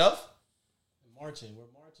wasn't good enough. We're marching.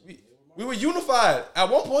 We were unified at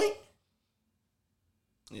one point.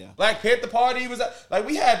 Yeah. Black Panther Party was like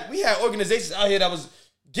we had organizations out here that was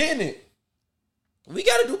getting it. We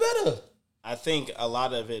got to do better. I think a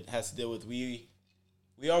lot of it has to do with we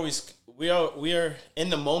are in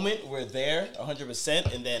the moment, we're there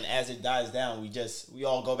 100%, and then as it dies down, we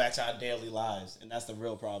all go back to our daily lives, and that's the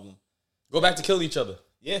real problem. Go back to killing each other.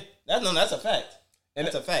 Yeah, that's a fact. And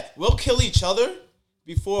that's a fact. We'll kill each other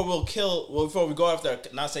before we go after.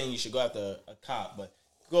 Not saying you should go after a cop, but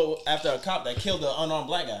go after a cop that killed an unarmed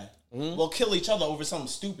black guy. Mm-hmm. We'll kill each other over something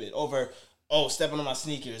stupid, over stepping on my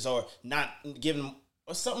sneakers, or not giving,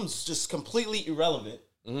 or something's just completely irrelevant.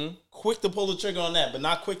 Mm-hmm. Quick to pull the trigger on that, but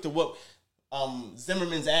not quick to whoop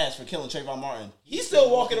Zimmerman's ass for killing Trayvon Martin. He's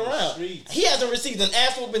still walking around. He hasn't received an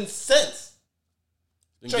ass whooping since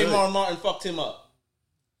Trayvon Martin fucked him up.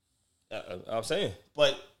 I'm saying.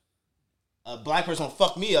 But a black person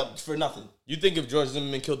fucked me up for nothing. You think if George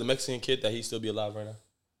Zimmerman killed the Mexican kid that he'd still be alive right now?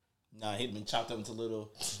 Nah, he'd been chopped up into little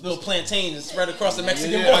plantains and spread across the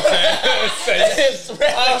Mexican border.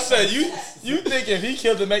 I said, you think if he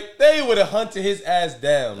killed the Mexican, they would have hunted his ass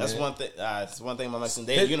down. That's one thing. It's one thing about Mexican.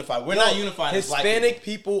 They're unified. We're not unified. Hispanic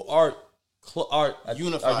people are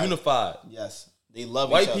unified. Yes, they love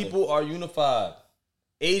each other. White people are unified.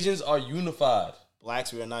 Asians are unified.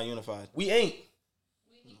 Blacks, we are not unified. We ain't.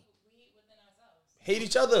 We within ourselves. Hate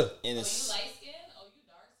each other. And you light skin? Oh, you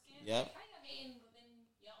dark skin? Yep.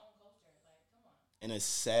 And it's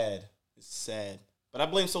sad. It's sad. But I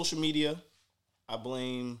blame social media.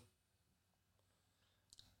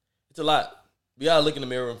 It's a lot. We gotta look in the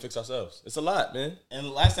mirror and fix ourselves. It's a lot, man. And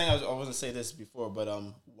the last thing I wasn't say this before, but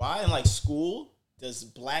why in school does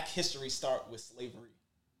Black history start with slavery?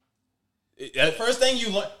 First thing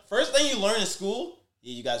you learn in school,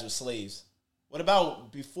 you guys were slaves. What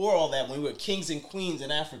about before all that, when we were kings and queens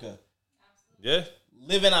in Africa? Yeah.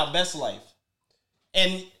 Living our best life.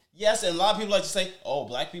 And yes, and a lot of people like to say, "Oh,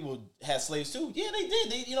 Black people had slaves too." Yeah, they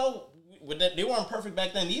did. They weren't perfect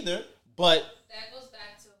back then either. But that goes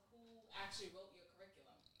back to who actually wrote your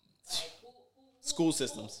curriculum. Like who school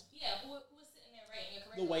systems. Who was sitting there writing your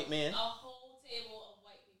curriculum? The white man. A whole table of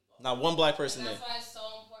white people. Not one Black person there. That's why it's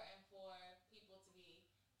so important for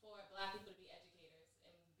Black people to be educators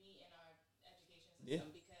and be in our education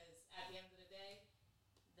system because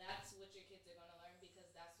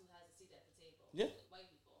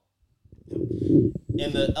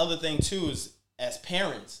And the other thing too is as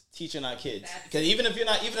parents teaching our kids, because even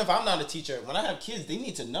if I'm not a teacher, when I have kids, they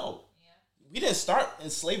need to know. We didn't start in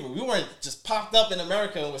slavery. We weren't just popped up in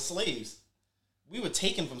America and were slaves. We were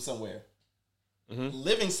taken from somewhere,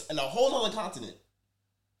 living in a whole other continent,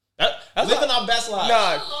 living our best lives.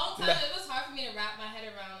 For a long time, it was hard for me to wrap my head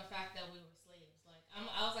around the fact that we were slaves. Like,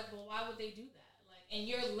 I was like, well, why would they do that? Like, and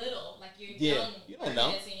you're little, like you're young, you don't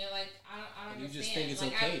know, and you're like, I don't understand. You just think it's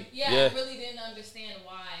like, okay. I really didn't understand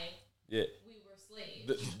why we were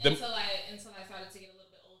slaves until I started to get a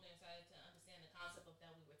little bit older and started to understand the concept of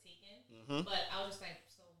that we were taken. But I was just like,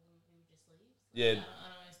 so we were just slaves? Yeah.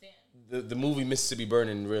 I don't understand. The movie Mississippi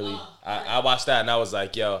Burning really. I watched that and I was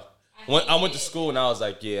like, yo. I went to school and I was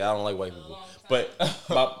like, yeah, I don't like white people. But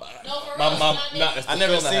my mom, I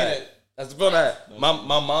never seen it. That's the feeling I had.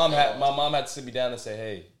 My mom had to sit me down and say,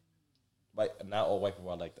 hey, not all white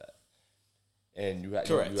people are like that. And you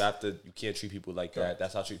can't treat people like that.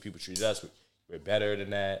 That's how people treated us. We're better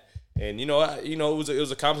than that. And it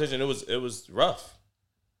was a conversation. It was rough.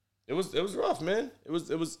 It was rough, man. It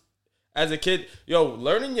was as a kid,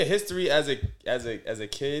 learning your history as a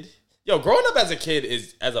kid. Growing up as a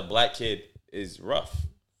kid as a black kid is rough.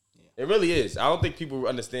 Yeah. It really is. I don't think people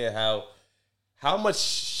understand how much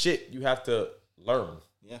shit you have to learn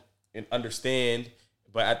and understand,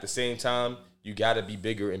 but at the same time, you got to be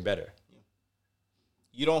bigger and better. Yeah.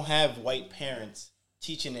 You don't have white parents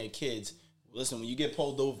teaching their kids, listen, when you get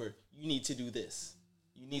pulled over, you need to do this.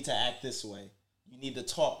 You need to act this way. You need to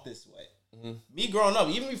talk this way. Mm-hmm. Me growing up,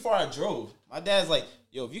 even before I drove, my dad's like,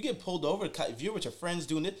 yo, if you get pulled over, if you're with your friends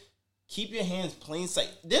doing it, keep your hands plain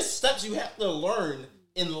sight. There's steps you have to learn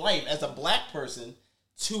in life as a black person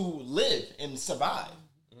to live and survive.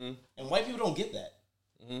 Mm-hmm. And white people don't get that.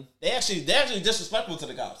 Mm-hmm. They're actually disrespectful to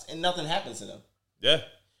the cops, and nothing happens to them. Yeah.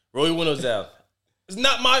 Roll your windows down. It's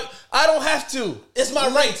not I don't have to. It's my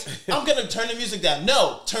right. I'm going to turn the music down.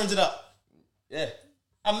 No, turns it up. Yeah.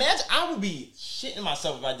 Imagine, I would be shitting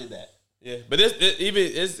myself if I did that. Yeah. But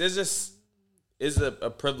it's a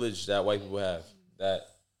privilege that white people have. That,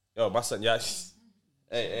 my son,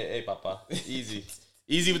 hey, Papa, easy.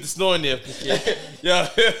 Easy with the snoring there. Yeah.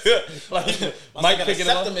 Like, Mike picking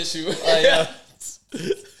it up. Issue.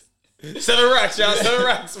 7 racks, y'all. 7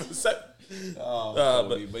 racks.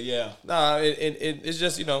 But yeah. Nah, it's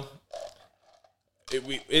just,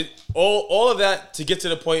 all of that to get to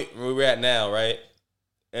the point where we're at now, right?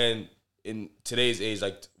 And in today's age,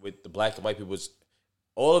 like with the black and white people,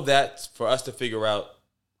 all of that for us to figure out,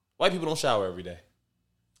 white people don't shower every day.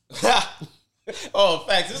 Oh,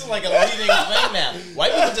 facts. This is like a leading thing now.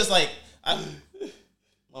 White people just like,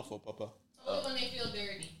 my fault, Papa. Only when they feel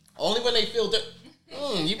dirty. Only when they feel dirty.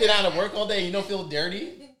 You've been out of work all day, you don't feel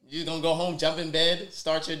dirty? You just gonna go home, jump in bed,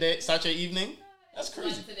 start your day, start your evening? That's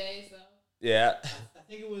crazy. Today, so. Yeah. I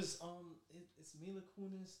think it was it's Mila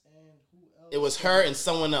Kunis and who else? It was her and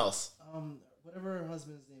someone else. Whatever her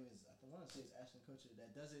husband's name is, I want to say it's Ashton Kutcher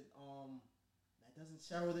that doesn't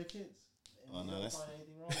shower their kids. Oh no, find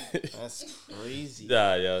anything wrong with it. That's crazy.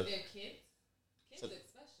 Yeah. Their kids especially.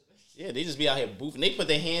 Yeah, they just be out here boofing. They put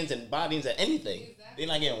their hands and bodies at anything. Exactly. They're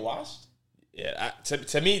not getting washed. Yeah,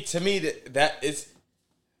 to me, that is.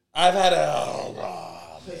 I've had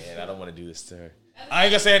man, I don't want to do this to her. I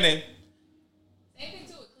ain't gonna say her name. Same thing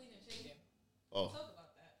too with clean and chicken. Oh, talk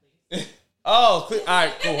about that, please. All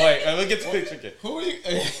right, cool. Wait, let's get to clean chicken. Who are you?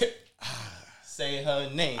 Say her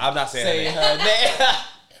name. I'm not saying her name.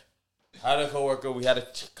 I had a coworker. We had a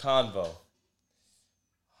convo.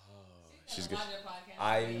 She's good.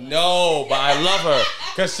 I know, but I love her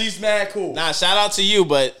because she's mad cool. Nah, shout out to you,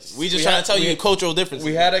 but we trying to tell you cultural differences.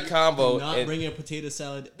 We had a combo. Not bringing a potato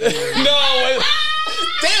salad. No,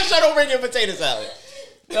 damn sure don't bring your potato salad.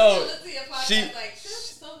 No,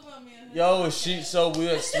 so we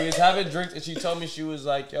was having drinks and she told me, she was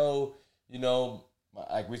like, yo,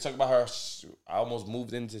 like we talked about her. I almost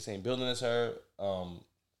moved into the same building as her.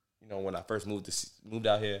 When I first moved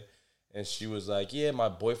out here. And she was like, yeah, my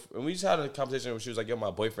boyfriend. And we just had a conversation where she was like, yo,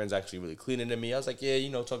 my boyfriend's actually really cleaner than me. I was like, yeah,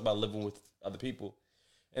 talk about living with other people.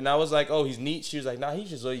 And I was like, oh, he's neat. She was like, nah, he's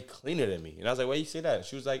just really cleaner than me. And I was like, why you say that? And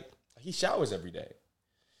she was like, he showers every day.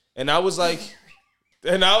 And I was like,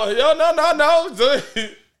 no.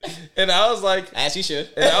 And I was like, as you should.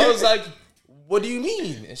 And I was like, what do you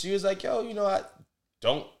mean? And she was like, yo, I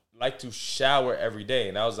don't like to shower every day.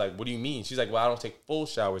 And I was like, what do you mean? She's like, well, I don't take full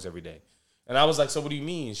showers every day. And I was like, so what do you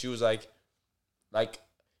mean? She was like,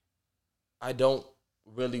 I don't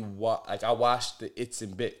really I wash the its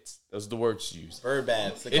and bits. Those are the words she used. Bird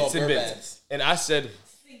baths. They it's call and bird bits. baths.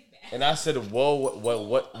 And I said,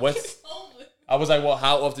 whoa, what's? I was like, well,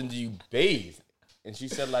 how often do you bathe? And she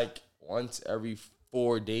said like once every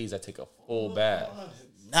 4 days I take a full bath.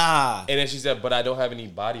 Nah. And then she said, but I don't have any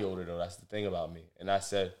body odor though. That's the thing about me. And I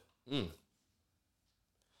said,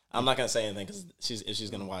 I'm not gonna say anything because if she's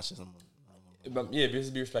gonna watch this, yeah,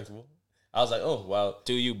 just be respectable. I was like, oh well,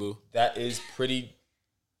 do you, boo? That is pretty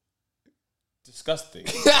disgusting.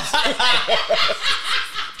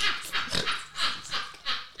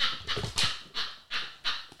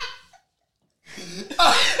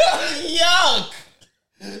 Yuck.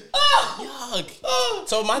 Yuck.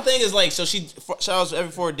 So my thing is like, so she showers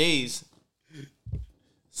every 4 days.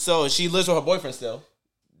 So she lives with her boyfriend still.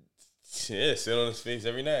 Yeah, sit on his face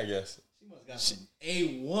every night, I guess. She must got some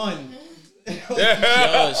A1.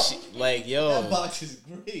 Yo. That box is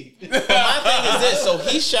great. But my thing is this: so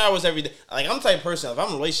he showers every day. Like, I'm the type of person, if I'm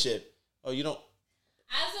in a relationship, you don't.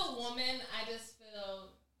 As a woman, I just feel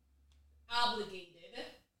obligated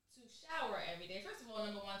to shower every day. First of all,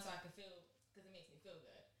 number one, so I can feel, because it makes me feel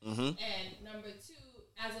good. Mm-hmm. And number two,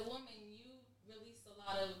 as a woman, you release a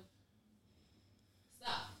lot of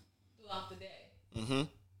stuff throughout the day. Mm-hmm.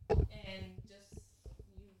 And just,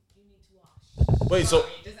 you need to wash. Wait, so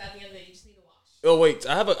just at the end of the day, you just need to wash. Oh wait,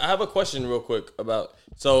 I have a question real quick about,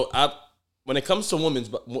 so when it comes to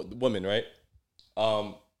women, right?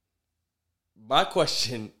 My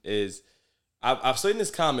question is, I've seen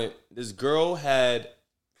this comment. This girl had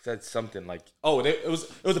said something like, it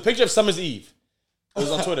was a picture of Summer's Eve. It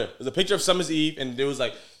was on Twitter. It was a picture of Summer's Eve, and there was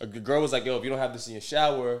like a girl was like, yo, if you don't have this in your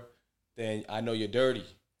shower, then I know you're dirty.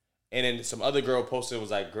 And then some other girl posted,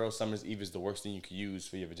 was like, girl, Summer's Eve is the worst thing you could use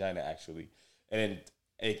for your vagina, actually. And then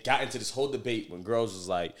it got into this whole debate when girls was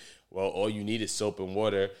like, well, all you need is soap and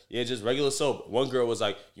water. Yeah, just regular soap. One girl was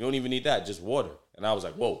like, you don't even need that, just water. And I was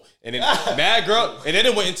like, whoa. And then mad girl, and then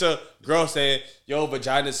it went into girls saying, yo,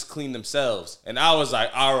 vaginas clean themselves. And I was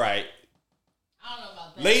like, all right. I don't know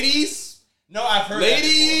about that. Ladies. No, I've heard that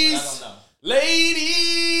before, but I don't know.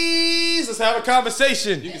 Ladies, let's have a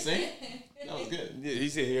conversation. You can sing? That was good. Yeah, he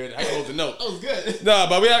said here, I can hold the note. That was good. No,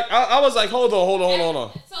 but I was like, hold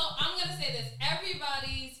on. So I'm gonna say this: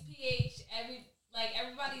 everybody's pH,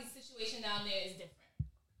 everybody's situation down there is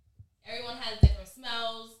different. Everyone has different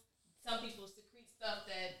smells. Some people secrete stuff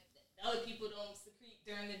that other people don't secrete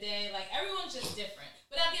during the day. Like, everyone's just different.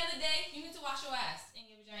 But at the end of the day, you need to wash your ass and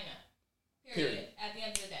your vagina. Period. At the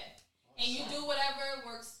end of the day, and you do whatever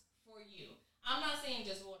works for you. I'm not saying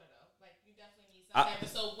just water though. Like, you definitely need some type of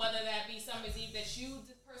soap, whether that be Summer's Eve that you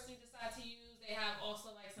personally decide to use. They have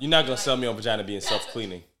also like. You're not gonna sell me on vagina being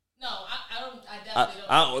self-cleaning. No, I don't. I definitely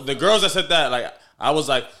don't. The girls that said that, like, I was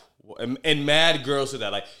like, and mad girls said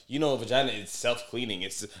that, like, vagina is self-cleaning.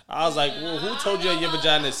 I was like, well, who told you your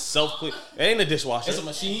vagina is self-cleaning? It ain't a dishwasher. It's a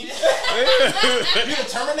machine. You the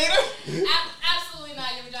Terminator? Absolutely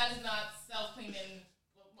not. Your vagina is not self-cleaning.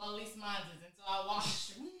 Well, at least mine isn't. So I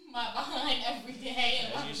wash my behind every day in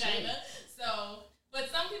my vagina. So, but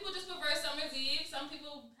some people just prefer Summer's Eve. Some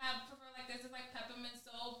people prefer like this, like peppermint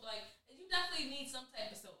soap. Like, you definitely need some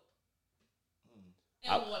type of soap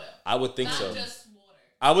and water. I would think so. Not just water.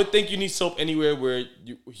 I would think you need soap anywhere where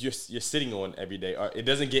you're sitting on every day, or it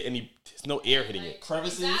doesn't get there's no air hitting it.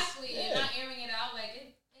 Crevices. Exactly. Yeah. You're not airing it out. Like,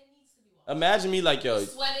 it needs to be washed. Imagine me like, yo,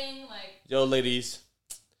 sweating. Like, yo, ladies.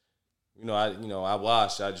 I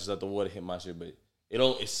wash. I just let the water hit my shit, but it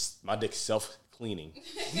don't. It's my dick's self-cleaning.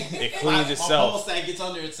 It cleans itself. My ball sack gets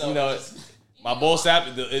under itself. My ball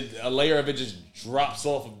sack, a layer of it just drops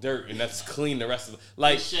off of dirt, and that's clean. The rest of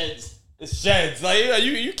it sheds. It sheds. Like, are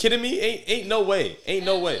you kidding me? Ain't no way. Ain't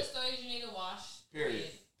no way. Storage you need to wash. Period.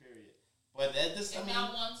 But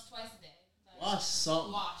not once, twice a day. Like, wash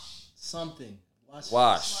something. Wash something. Wash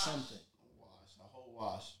something. Wash a whole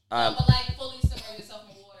wash. But like fully submerge yourself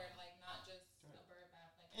in water, like not just a bird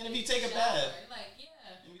bath. Like, and if you take a bath, like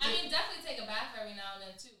definitely take a bath every now and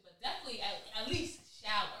then too. But definitely at least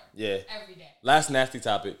shower. Yeah. Every day. Last nasty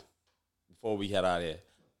topic before we head out of here.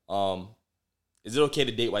 Is it okay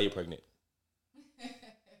to date while you're pregnant?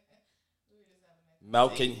 Mel,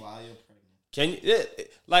 can you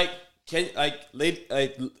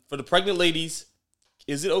for the pregnant ladies,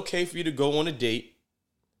 is it okay for you to go on a date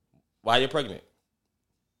while you're pregnant?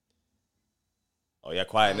 Oh, yeah,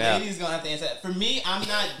 quiet now. Ladies gonna have to answer that. For me, I'm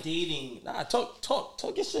not dating. Nah,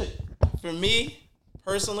 talk your shit. For me,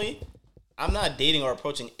 personally, I'm not dating or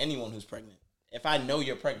approaching anyone who's pregnant. If I know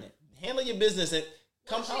you're pregnant, handle your business and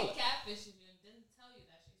come home. She catfished you and didn't tell you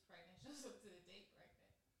that she's pregnant. She just went to the date right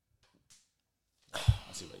there.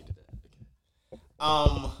 I see why you did that. Okay.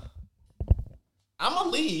 I'm gonna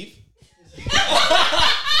leave.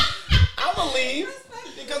 I'm gonna leave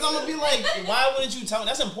because I'm gonna be like, why wouldn't you tell me?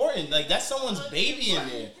 That's important. Like, that's someone's baby in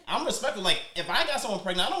there. I'm respectful. Like, if I got someone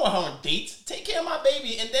pregnant, I don't want her on dates. Take care of my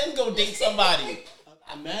baby and then go date somebody.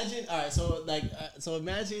 Imagine, all right. So like, so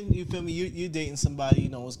imagine you feel me. You dating somebody, you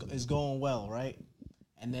know, it's going well, right?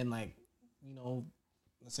 And then like, you know,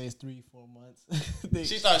 let's say it's 3-4 months.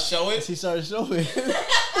 She starts showing. She started showing.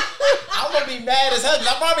 I'm gonna be mad as hell. 'Cause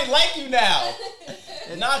I probably like you now.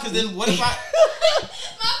 Nah, because then what if I?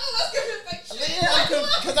 Yeah,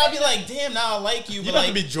 because I'd be like, damn, now I like you. You But about like,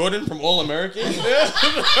 to be Jordan from All American? Who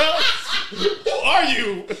are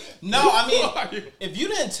you? no, I mean, Who are you? if you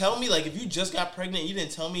didn't tell me, like, if you just got pregnant, you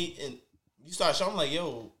didn't tell me, and you start showing, like,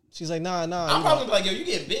 yo, She's like, nah. I'm probably be like, yo, you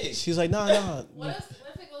getting big. She's like, nah. What if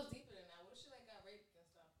it goes deeper than that? What if she like got raped and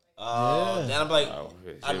stuff? Like, Then I'm like, Oh,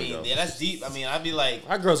 here I we mean, go. yeah, that's deep. I mean, I'd be like,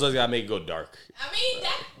 Our girls always gotta make it go dark. I mean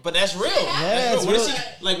that. but that's real. Yeah, That's real. it's What if real.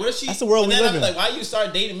 she, like, what if she? That's the world but we then live I'm in. like, why you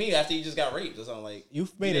start dating me after you just got raped or something? Like, You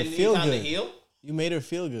made her didn't feel need time good. to heal. You made her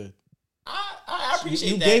feel good. I appreciate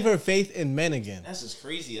You that. gave her faith in men again. That's just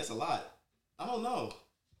crazy. That's a lot. I don't know.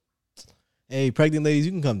 Hey, pregnant ladies,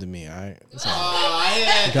 you can come to me. All right, it's all right. Oh,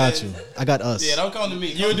 yeah. I got you. I got us. Yeah, don't come to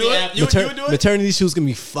me. You would do it? You would do it? Maternity shoes gonna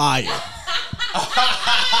be fire.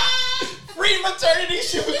 Free maternity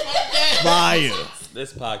shoes. Fire.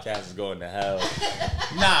 This podcast is going to hell.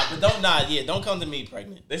 Nah, but don't come to me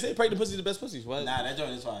pregnant. They say pregnant pussy is the best pussy. What? Nah, that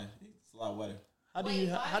joint is fine. It's a lot wetter. How do Wait, you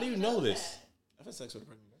why how do you you know know this? that? I've had sex with a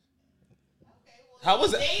pregnant girl. How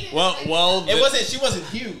was it? Dated Well, pregnant. well, It wasn't. She wasn't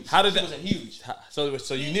huge. How did she that- wasn't huge? So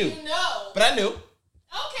you Did knew. You know. But I knew. Okay,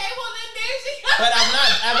 well then there she goes. But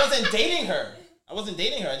I wasn't dating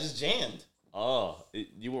her. I just jammed. Oh,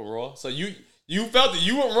 you went raw. So you felt that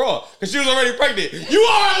you went raw because she was already pregnant. You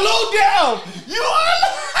are low down. You are.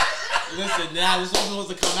 Listen, now this wasn't supposed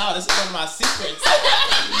to come out. This is one of my secrets. This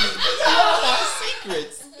is one of my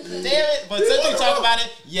secrets. Damn it! But since we talk about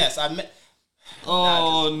it, yes, I met.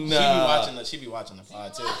 Oh no! She be watching the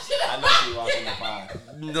pod too. I know she be watching the pod.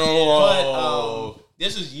 No. But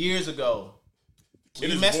this was years ago.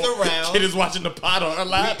 We messed around. Kid is watching the pot on her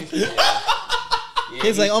lap.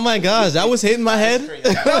 He's like, oh my gosh, that was hitting my head. Crazy.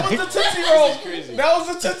 That was the Tootsie Roll. This is crazy. That was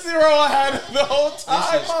the Tootsie Roll I had the whole This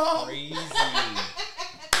time, is Mom. crazy.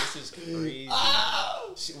 This is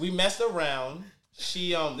crazy. We messed around.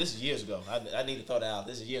 She this is years ago. I need to throw that out.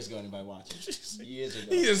 This is years ago. Anybody watching? Years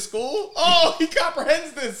ago. He in school? Oh, he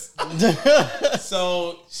comprehends this.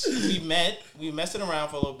 So we messed it around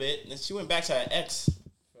for a little bit, and then she went back to her ex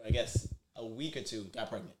for I guess a week or two. Got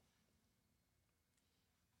pregnant.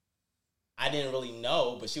 I didn't really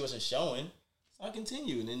know, but she wasn't showing, so I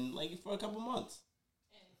continued, and like for a couple months.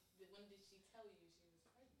 And when did she tell you she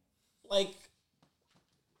was pregnant?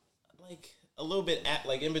 Like a little bit at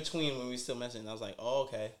like in between when we still messing. I was like, oh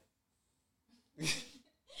okay. You're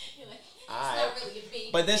like, it's Alright. not really a baby.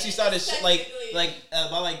 But then she yet. started Technically.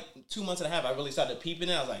 about 2 months and a half. I really started peeping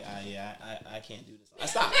it. I was like, I can't do this. I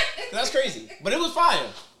stopped. 'Cause that's crazy. But it was fire.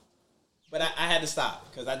 But I had to stop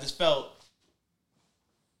because I just felt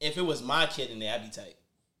if it was my kid in there, I'd be tight.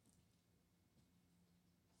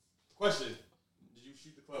 Question: did you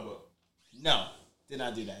shoot the club up? No, did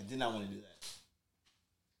not do that. Did not want to do that.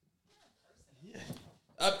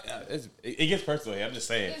 It gets personal. I'm just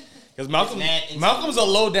saying because mad Malcolm's a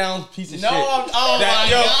low down piece of No, shit.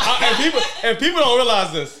 And people don't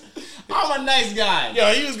realize this. I'm a nice guy.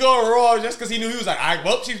 Yo, he was going raw just because he knew he was like, all right,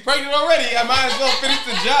 well, she's pregnant already. I might as well finish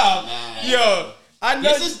the job. Yo, I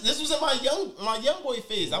know. This was in my young boy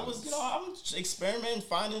phase. I was I'm just experimenting,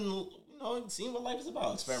 finding seeing what life is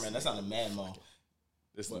about. Experiment. That's not a man mo.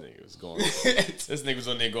 This nigga was going. This nigga was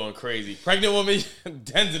on there going crazy. Pregnant woman,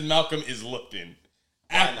 Denzel Malcolm is looking.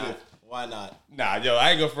 Why not? Nah, yo,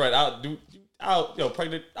 I ain't gonna front.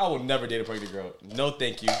 Pregnant. I will never date a pregnant girl. No,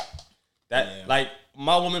 thank you. Damn. Like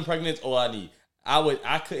my woman pregnant is all I need.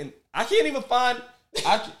 I can't even find.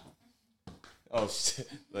 Oh shit!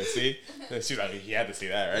 Like, see, she's like, he had to see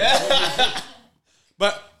that, right?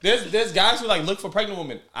 But there's guys who like look for pregnant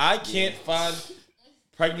women. I can't find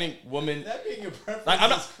pregnant woman. That being a preference Like, I'm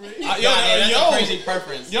not. is crazy. That's a crazy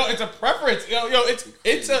preference. Yo, it's a preference.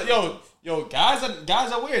 Yo, guys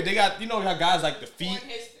are weird. They got how guys like the feet. Porn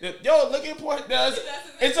history. Yo, look at porn. That's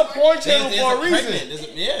It's a porn channel There's for a reason.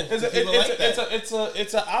 reason.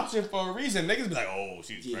 It's an option for a reason. Niggas be like, oh,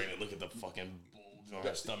 she's pregnant. Look at the fucking bulge on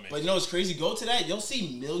her stomach. But you know what's crazy? Go to that. You'll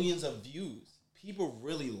see millions of views. People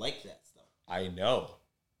really like that stuff. I know.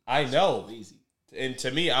 Crazy. And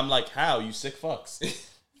to me, I'm like, how you sick fucks?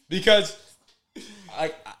 Because,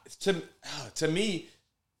 to me,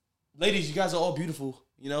 ladies, you guys are all beautiful,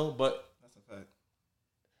 but That's a fact.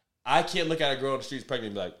 I can't look at a girl on the streets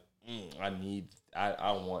pregnant and be like,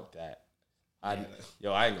 I want that. I ain't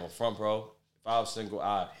gonna front, bro. If I was single,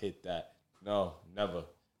 I'd hit that. No, never.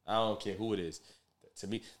 I don't care who it is. To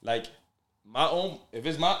me, like if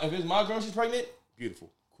it's my girl, she's pregnant,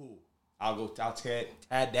 Beautiful. Cool. I'll tear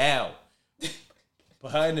down.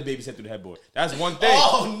 Put her in the baby set through the headboard. That's one thing.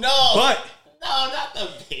 Oh no! But no, not the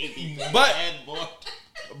baby. But headboard.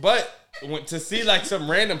 But to see like some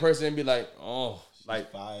random person and be like, oh,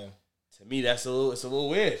 like fire. To me, it's a little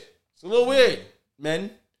weird. It's a little weird, men.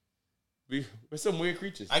 We're some weird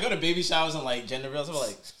creatures. I go to baby showers and like gender reveals. I'm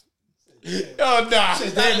like, oh nah,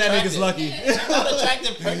 damn, that nigga's lucky. Not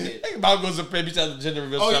attractive pregnant. Think about goes to baby showers and gender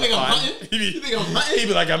reveals. Oh, you think I'm hunting? You think I'm hunting? He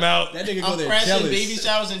be like, I'm out. That nigga go I'm there crashing jealous. baby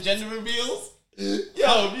showers and gender reveals.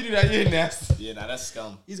 Yo, if you do that, you're nasty. Yeah, nah, that's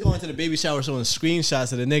scum. He's going to the baby shower showing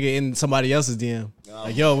screenshots of the nigga in somebody else's DM.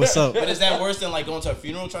 Like, yo, what's up? But is that worse than like going to a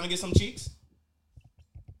funeral trying to get some cheeks?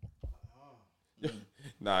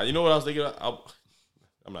 Nah, you know what I was thinking? I'm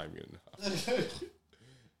not even gonna.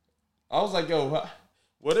 I was like, yo,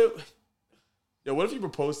 what if you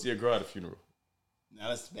propose to your girl at a funeral? Nah,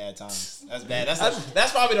 that's bad times. That's bad.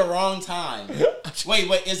 That's probably the wrong time.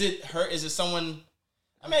 Wait, is it her? Is it someone?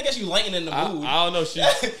 I mean, I guess you lighten in the mood. I don't know.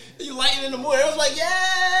 You lighten in the mood. It was like,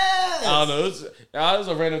 yes. I don't know. It was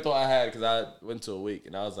a random thought I had because I went to a wake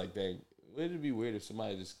and I was like, dang, would it be weird if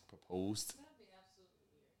somebody just proposed?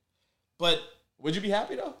 But would you be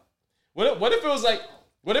happy though? What if it was like?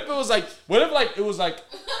 What if it was like? What if like it was like?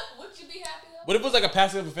 Would you be happy though? What if it was like a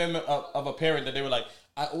passive of a parent that they were like,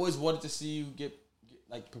 I always wanted to see you get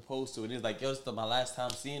like proposed to, and it's like, yo, it's my last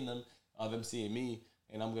time seeing them, them seeing me,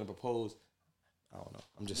 and I'm gonna propose. I don't know.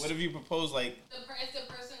 I'm just. What if you propose like? If the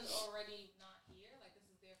person's already not here, like this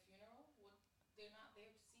is their funeral, they're not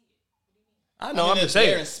there to see it. What do you mean? I know. I'm just there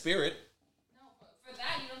saying. in spirit. No, for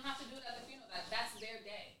that you don't have to do it at the funeral. That's their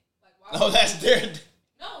day. Like why? No, that's their.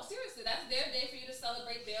 No, seriously, that's their day for you to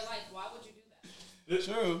celebrate their life. Why would you do that?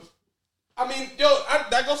 True. I mean, yo,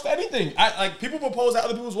 that goes to anything. Like people propose at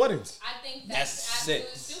other people's weddings. I think that's sick.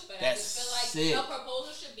 absolutely stupid. That's I just feel like sick. your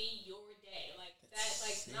proposal should be your day. Like that,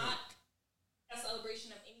 like sick. not a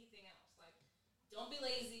celebration of anything else. Like, don't be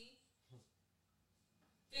lazy.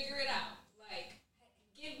 Figure it out. Like,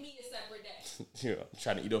 give me a separate day. You know, I'm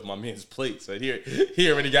trying to eat off my man's plate, so he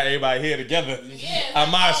already got everybody here together. Yeah, I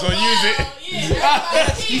might as well use it. Yeah,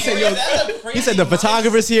 He said, yo, he said the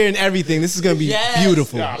photographer's here and everything. This is gonna be Yes.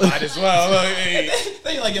 beautiful. Nah, might as well. Hey.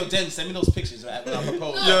 Then you're like, yo, Den, send me those pictures when I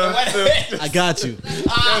propose. I got you. we're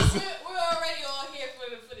already all here for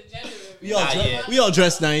the gender reveal. We all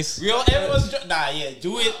dressed nice. Do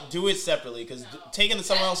it separately because taking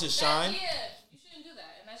someone else's shine. Yeah, you shouldn't do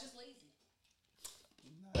that, and that's just lazy.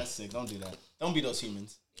 That's sick. Don't do that. Don't be those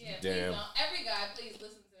humans. Yeah, Damn. please don't. Every guy, please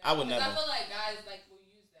listen to that. I would never. I feel like guys like will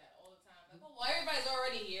use that all the time. Like, well, everybody's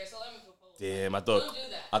already here, so let me propose. Damn, I Don't do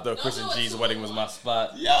that. thought Don't Christian do it G's 2 wedding in was 1. my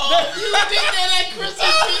spot. Yo, you did that at Christmas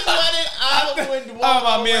G's wedding. I would Oh,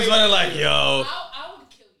 my man's wedding like, yo, I would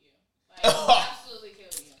kill you. Like, I would absolutely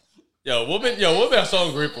kill you. woman are so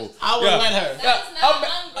ungrateful. I would let her. That's not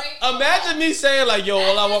ungrateful. Imagine me saying like, yo,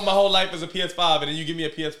 all I want my whole life is a PS5, and then you give me a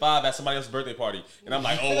PS5 at somebody else's birthday party, and I'm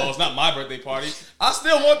like, oh well, it's not my birthday party. I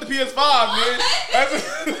still want the PS5, man. That's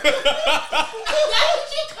what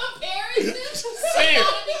you comparing to? Saying.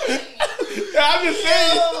 You gotta be kidding me.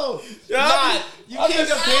 Yeah, I'm just saying. You can't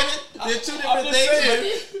compare it. They're two different just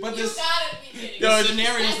things, but You the gotta be kidding Yo, me. the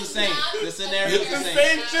scenario's the same. The scenario's It's the the same.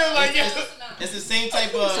 same shit. Like, It's the same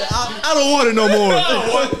type of. I don't want it no more. I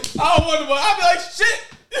don't want more. I'd be like, shit.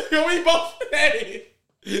 We both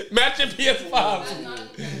matching PS5. That's not a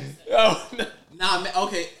comparison. Yo, Nah, man,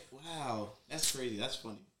 okay. Wow, that's crazy. That's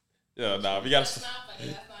funny. yo, nah, we That's gotta. not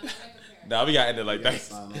funny. That's not even a comparison. Nah, we gotta end it like gotta that.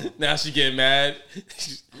 sign off. Now she getting mad.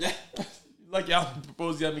 Like y'all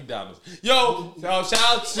proposed at McDonald's. Yo, so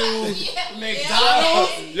shout out to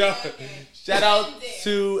McDonald's. Yo, Okay. shout out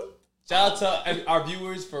to our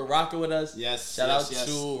viewers for rocking with us. Yes. Shout out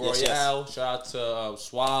to Royale. Shout out to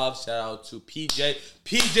Suave. Shout out to PJ.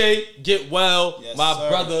 PJ, get well. Yes, My sir.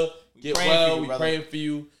 brother, get praying for well. you, We brother. praying for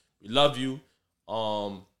you. We love you.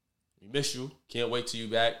 We miss you. Can't wait till you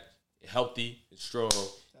back, healthy and strong.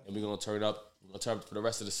 And we're gonna turn up. We're gonna turn up for the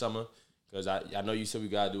rest of the summer. Because I know you said we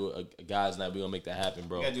gotta do a guys' night. We're gonna make that happen,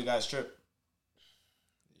 bro. We gotta do guys trip.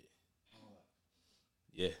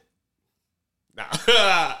 Yeah. Nah.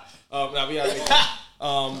 Nah, we gotta make that.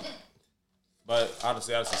 But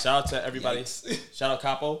honestly, shout out to everybody. Shout out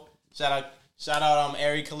Capo. Shout out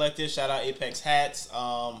Airy Collective. Shout out Apex Hats.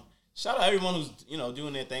 Shout out everyone who's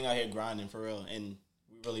doing their thing out here grinding for real. And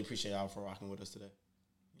we really appreciate y'all for rocking with us today.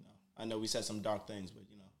 I know we said some dark things, but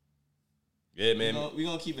Yeah, man. we're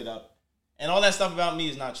gonna keep it up. And all that stuff about me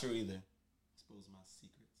is not true either. Expose my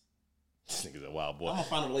secrets. This nigga's a wild boy. I'm gonna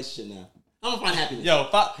find a relationship now. I'm gonna find happiness. Yo,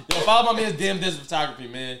 follow my man's Damn This Photography,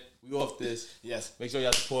 man. We off this. Yes. Make sure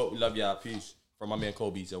y'all support. We love y'all. Peace. From my man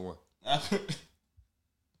Kobe, 71.